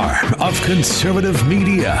research arm of conservative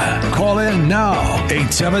media. Call in now,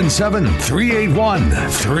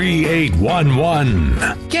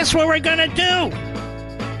 877-381-3811. Guess what we're going to do?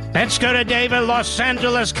 Let's go to David, Los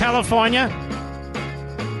Angeles, California,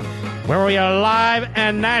 where we are live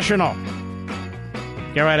and national.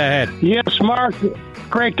 Go right ahead. Yes, Mark.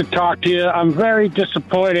 Great to talk to you. I'm very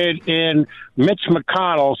disappointed in Mitch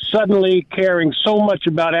McConnell suddenly caring so much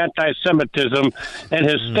about anti-Semitism and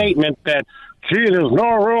his statement that, gee, there's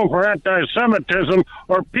no room for anti-Semitism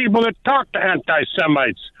or people that talk to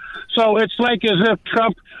anti-Semites. So it's like as if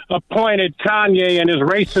Trump appointed Kanye and his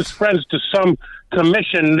racist friends to some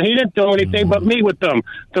commission. He didn't do anything but meet with them.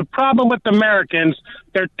 The problem with Americans,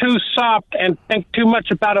 they're too soft and think too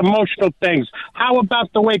much about emotional things. How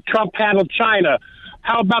about the way Trump handled China?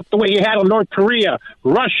 How about the way he handled North Korea,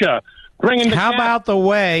 Russia? How about the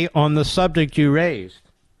way, on the subject you raised,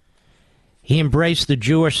 he embraced the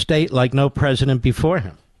Jewish state like no president before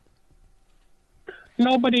him?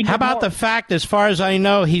 Nobody. How about the fact, as far as I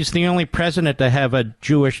know, he's the only president to have a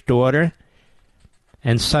Jewish daughter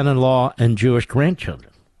and son-in-law and Jewish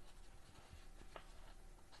grandchildren?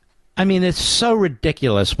 I mean, it's so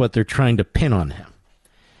ridiculous what they're trying to pin on him.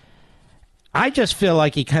 I just feel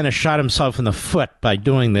like he kind of shot himself in the foot by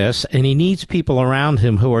doing this, and he needs people around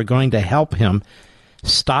him who are going to help him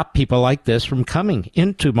stop people like this from coming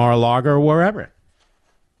into Mar-a-Lago or wherever.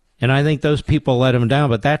 And I think those people let him down.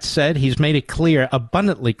 But that said, he's made it clear,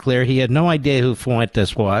 abundantly clear, he had no idea who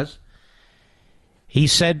Fuentes was. He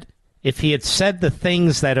said if he had said the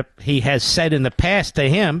things that he has said in the past to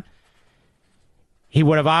him, he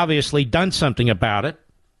would have obviously done something about it.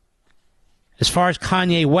 As far as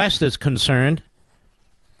Kanye West is concerned,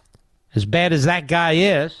 as bad as that guy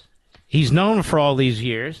is, he's known for all these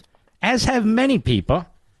years, as have many people.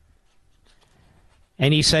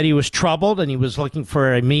 And he said he was troubled and he was looking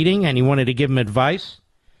for a meeting and he wanted to give him advice.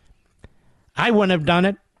 I wouldn't have done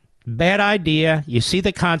it. Bad idea. You see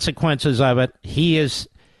the consequences of it. He's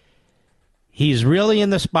really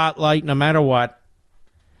in the spotlight no matter what.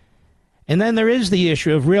 And then there is the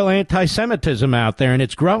issue of real anti-Semitism out there, and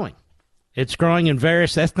it's growing. It's growing in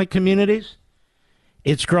various ethnic communities.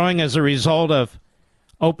 It's growing as a result of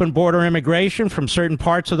open border immigration from certain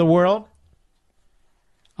parts of the world.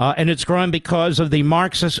 And it's growing because of the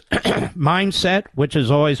Marxist mindset, which has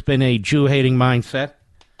always been a Jew-hating mindset.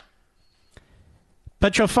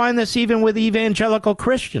 But you'll find this even with evangelical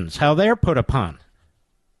Christians, how they're put upon.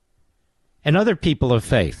 And other people of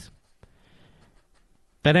faith.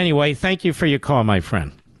 But anyway, thank you for your call, my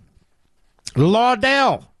friend.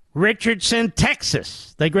 Laudell, Richardson,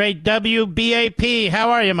 Texas, the great WBAP. How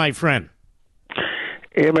are you, my friend?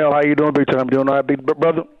 Hey, Mel, how you doing, big time? Doing all right, big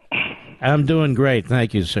brother? I'm doing great.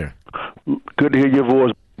 Thank you, sir. Good to hear your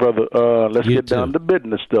voice, brother. Let's get down to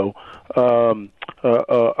business, though.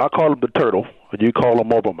 I call him the turtle. You call him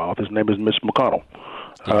Overmouth. His name is Mitch McConnell.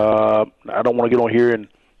 I don't want to get on here and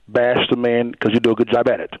bash the man because you do a good job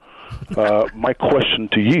at it. My question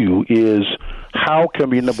to you is, how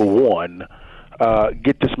can we, number one,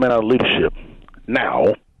 get this man out of leadership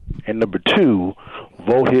now, and number two,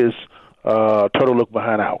 vote his turtle look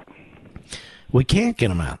behind out. We can't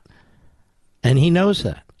get him out. And he knows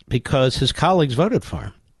that because his colleagues voted for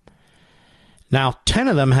him. Now, 10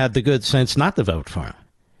 of them had the good sense not to vote for him.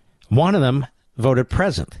 One of them voted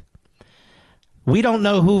present. We don't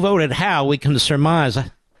know who voted how. We can surmise.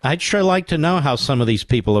 I'd sure like to know how some of these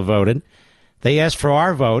people have voted. They asked for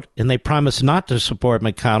our vote, and they promised not to support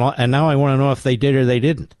McConnell, and now I want to know if they did or they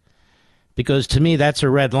didn't. Because to me, that's a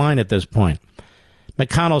red line at this point.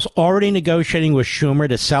 McConnell's already negotiating with Schumer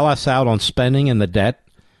to sell us out on spending and the debt.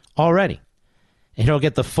 Already. And he'll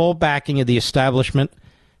get the full backing of the establishment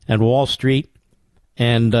and Wall Street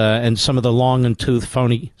and some of the long and tooth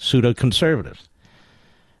phony pseudo-conservatives.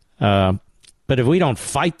 But if we don't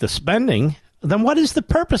fight the spending, then what is the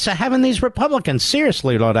purpose of having these Republicans?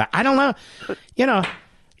 Seriously, Lord, I don't know. You know,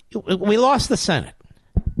 we lost the Senate.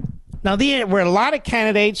 Now, there were a lot of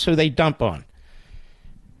candidates who they dump on.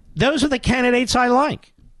 Those are the candidates I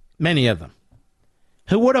like, many of them,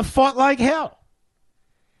 who would have fought like hell.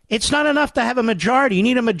 It's not enough to have a majority. You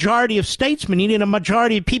need a majority of statesmen. You need a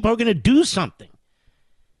majority of people who are going to do something.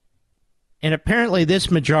 And apparently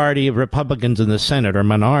this majority of Republicans in the Senate, or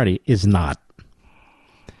minority, is not.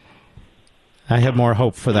 I have more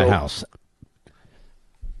hope for the House.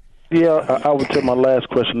 Yeah, I would say my last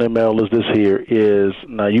question, ML, is this here is,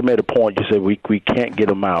 now you made a point, you said we can't get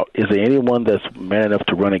him out. Is there anyone that's man enough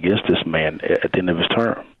to run against this man at the end of his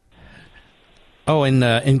term? Oh,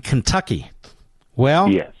 in Kentucky. Well,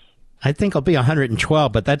 yes. I think I'll be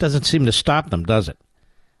 112, but that doesn't seem to stop them, does it?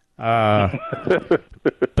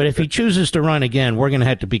 But if he chooses to run again, we're going to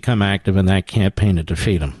have to become active in that campaign to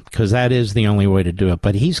defeat him, because that is the only way to do it.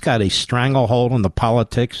 But he's got a stranglehold on the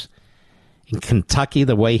politics in Kentucky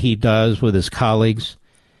the way he does with his colleagues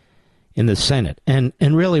in the Senate. And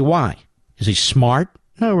really, why? Is he smart?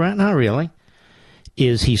 No, not really.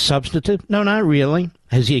 Is he substantive? No, not really.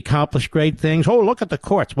 Has he accomplished great things? Oh, look at the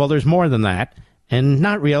courts. Well, there's more than that. And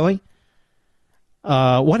not really.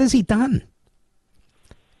 What has he done?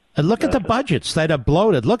 And look at the budgets that are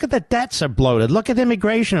bloated. Look at the debts are bloated. Look at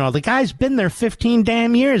immigration. The guy's been there 15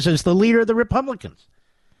 damn years as the leader of the Republicans.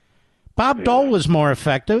 Bob Dole was more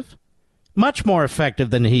effective. Much more effective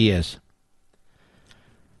than he is.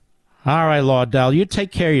 All right, Laudell, you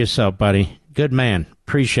take care of yourself, buddy. Good man.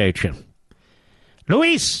 Appreciate you.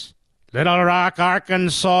 Luis, Little Rock,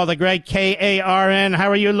 Arkansas, the great KARN. How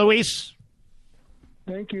are you, Luis?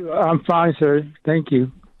 Thank you. I'm fine, sir. Thank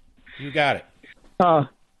you. You got it.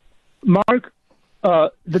 Mark,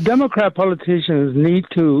 the Democrat politicians need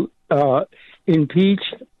to impeach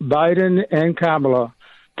Biden and Kamala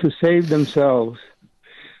to save themselves.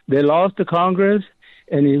 They lost the Congress,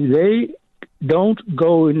 and if they don't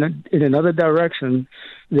go in another direction,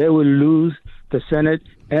 they will lose the Senate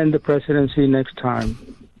and the presidency next time.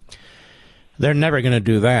 They're never going to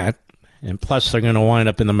do that. And plus, they're going to wind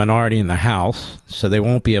up in the minority in the House, so they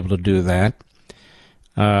won't be able to do that.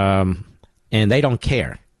 And they don't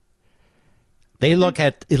care. They look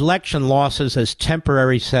at election losses as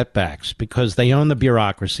temporary setbacks because they own the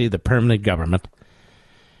bureaucracy, the permanent government,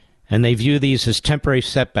 and they view these as temporary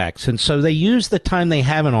setbacks. And so they use the time they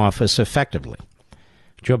have in office effectively.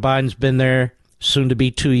 Joe Biden's been there soon to be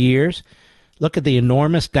 2 years. Look at the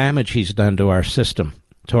enormous damage he's done to our system,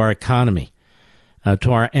 to our economy,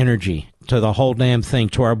 to our energy, to the whole damn thing,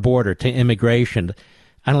 to our border, to immigration.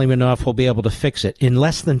 I don't even know if we'll be able to fix it in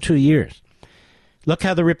less than 2 years. Look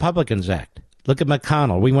how the Republicans act. Look at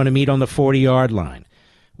McConnell. We want to meet on the 40-yard line.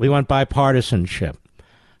 We want bipartisanship.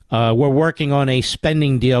 We're working on a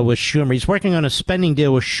spending deal with Schumer. He's working on a spending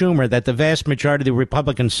deal with Schumer that the vast majority of the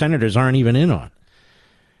Republican senators aren't even in on.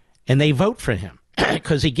 And they vote for him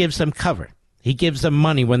because he gives them cover. He gives them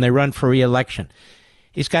money when they run for re-election.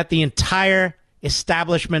 He's got the entire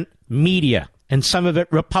establishment media, and some of it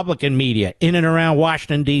Republican media, in and around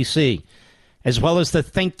Washington, D.C., as well as the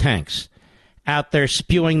think tanks out there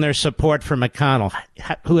spewing their support for McConnell,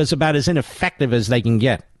 who is about as ineffective as they can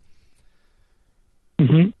get.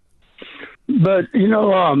 Mm-hmm. But,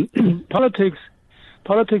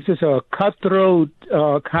 politics is a cutthroat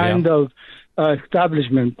kind of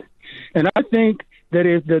establishment. And I think that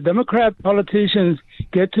if the Democrat politicians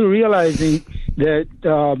get to realizing that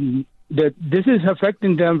that this is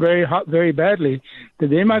affecting them very badly, that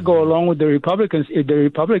they might go along with the Republicans if the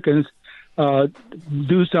Republicans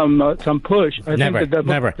do some push. Never.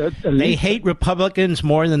 They hate Republicans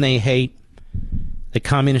more than they hate the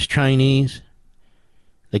communist Chinese,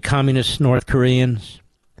 the communist North Koreans,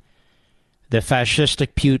 the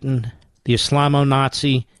fascistic Putin, the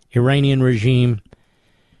Islamo-Nazi Iranian regime.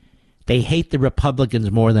 They hate the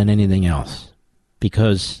Republicans more than anything else.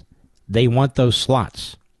 because they want those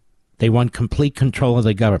slots. They want complete control of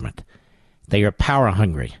the government. They are power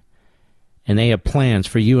hungry, and they have plans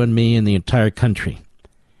for you and me and the entire country.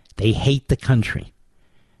 They hate the country.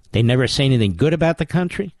 They never say anything good about the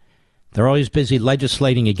country. They're always busy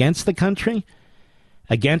legislating against the country,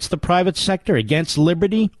 against the private sector, against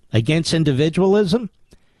liberty, against individualism,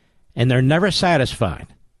 and they're never satisfied.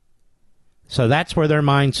 So that's where their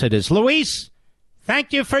mindset is. Luis,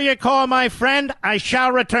 thank you for your call, my friend. I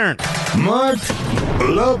shall return. Mark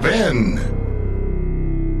Levin.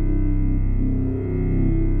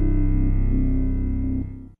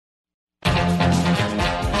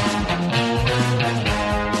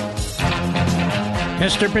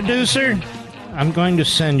 Mr. Producer, I'm going to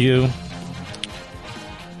send you,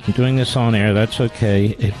 I'm doing this on air, that's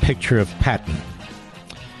okay, a picture of Patton,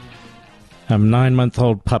 a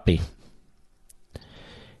 9-month-old puppy.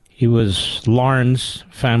 He was Lauren's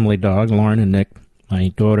family dog, Lauren and Nick, my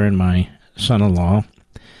daughter and my son-in-law,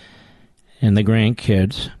 and the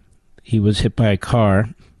grandkids. He was hit by a car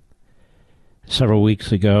several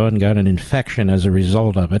weeks ago and got an infection as a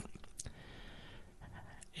result of it,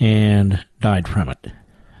 and died from it.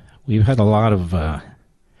 We've had a lot of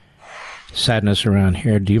sadness around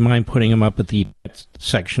here. Do you mind putting him up at the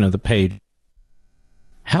section of the page?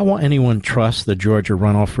 How will anyone trust the Georgia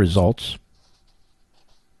runoff results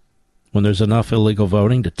when there's enough illegal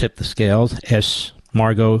voting to tip the scales? S.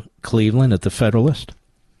 Margot Cleveland at the Federalist.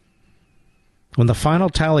 When the final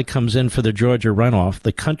tally comes in for the Georgia runoff,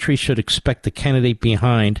 the country should expect the candidate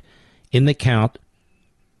behind in the count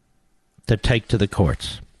to take to the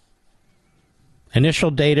courts.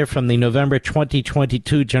 Initial data from the November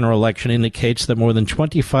 2022 general election indicates that more than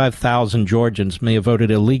 25,000 Georgians may have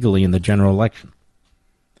voted illegally in the general election.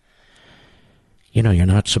 You know, you're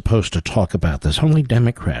not supposed to talk about this. Only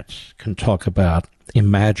Democrats can talk about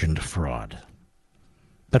imagined fraud.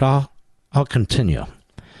 But I'll continue.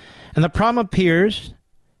 And the problem appears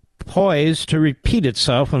poised to repeat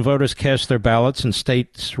itself when voters cast their ballots in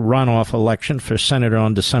state's runoff election for senator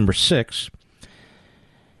on December 6th.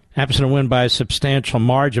 Happens to win by a substantial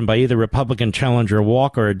margin by either Republican challenger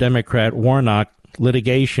Walker or Democrat Warnock.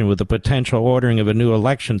 Litigation with the potential ordering of a new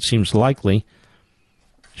election seems likely,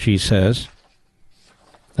 she says.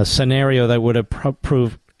 A scenario that would have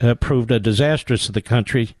proved a disastrous to the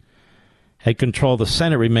country had control of the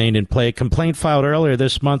Senate remained in play. A complaint filed earlier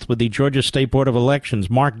this month with the Georgia State Board of Elections.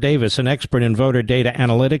 Mark Davis, an expert in voter data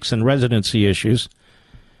analytics and residency issues,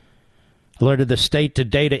 alerted the state to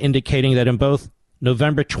data indicating that in both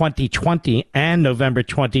November 2020 and November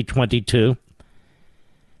 2022,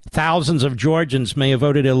 thousands of Georgians may have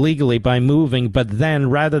voted illegally by moving, but then,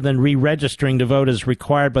 rather than re-registering to vote as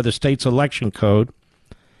required by the state's election code,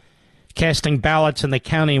 casting ballots in the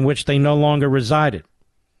county in which they no longer resided.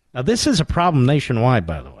 Now, this is a problem nationwide,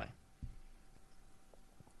 by the way.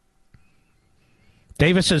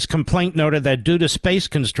 Davis's complaint noted that due to space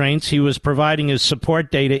constraints, he was providing his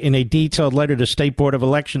support data in a detailed letter to State Board of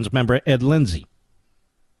Elections member Ed Lindsay.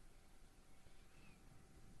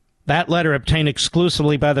 That letter, obtained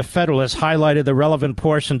exclusively by the Federalist, highlighted the relevant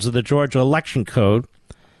portions of the Georgia election code,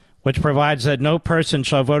 which provides that no person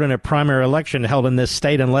shall vote in a primary election held in this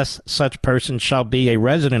state unless such person shall be a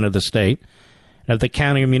resident of the state and of the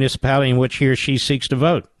county or municipality in which he or she seeks to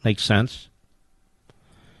vote. Makes sense.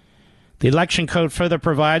 The election code further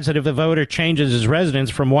provides that if the voter changes his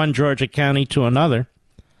residence from one Georgia county to another,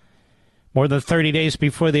 more than 30 days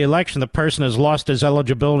before the election, the person has lost his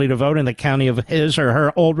eligibility to vote in the county of his or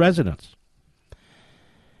her old residence.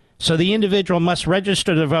 So the individual must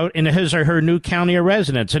register to vote in his or her new county or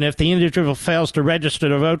residence. And if the individual fails to register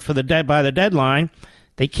to vote for by the deadline,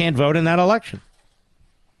 they can't vote in that election.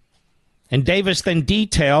 And Davis then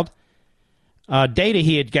detailed data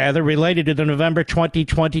he had gathered related to the November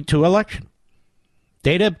 2022 election.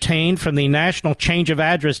 Data obtained from the National Change of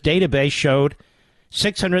Address database showed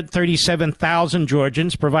 637,000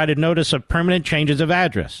 Georgians provided notice of permanent changes of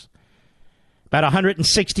address. About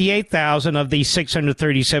 168,000 of the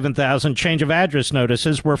 637,000 change of address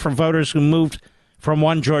notices were for voters who moved from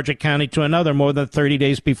one Georgia county to another more than 30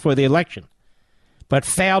 days before the election, but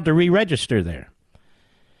failed to re-register there.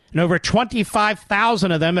 And over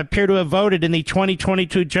 25,000 of them appear to have voted in the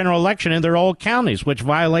 2022 general election in their old counties, which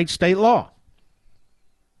violates state law.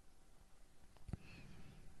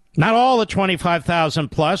 Not all the 25,000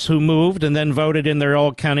 plus who moved and then voted in their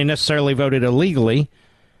old county necessarily voted illegally,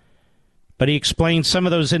 but he explained some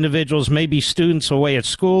of those individuals may be students away at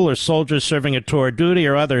school or soldiers serving a tour of duty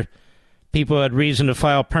or other people who had reason to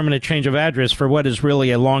file permanent change of address for what is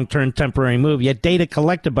really a long-term temporary move. Yet data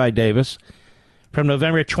collected by Davis from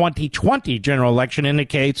November 2020 general election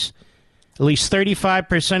indicates At least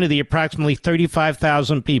 35% of the approximately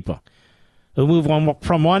 35,000 people who moved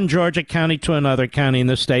from one Georgia county to another county in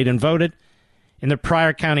the state and voted in the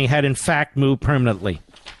prior county had in fact moved permanently.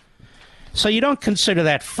 So you don't consider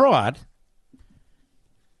that fraud,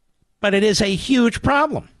 but it is a huge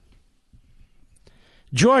problem.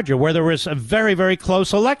 Georgia, where there was a very, very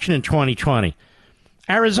close election in 2020.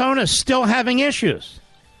 Arizona is still having issues.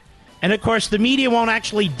 And, of course, the media won't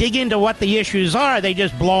actually dig into what the issues are. They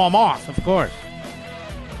just blow them off, of course.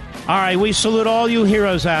 All right, we salute all you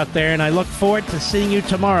heroes out there, and I look forward to seeing you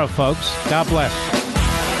tomorrow, folks. God bless.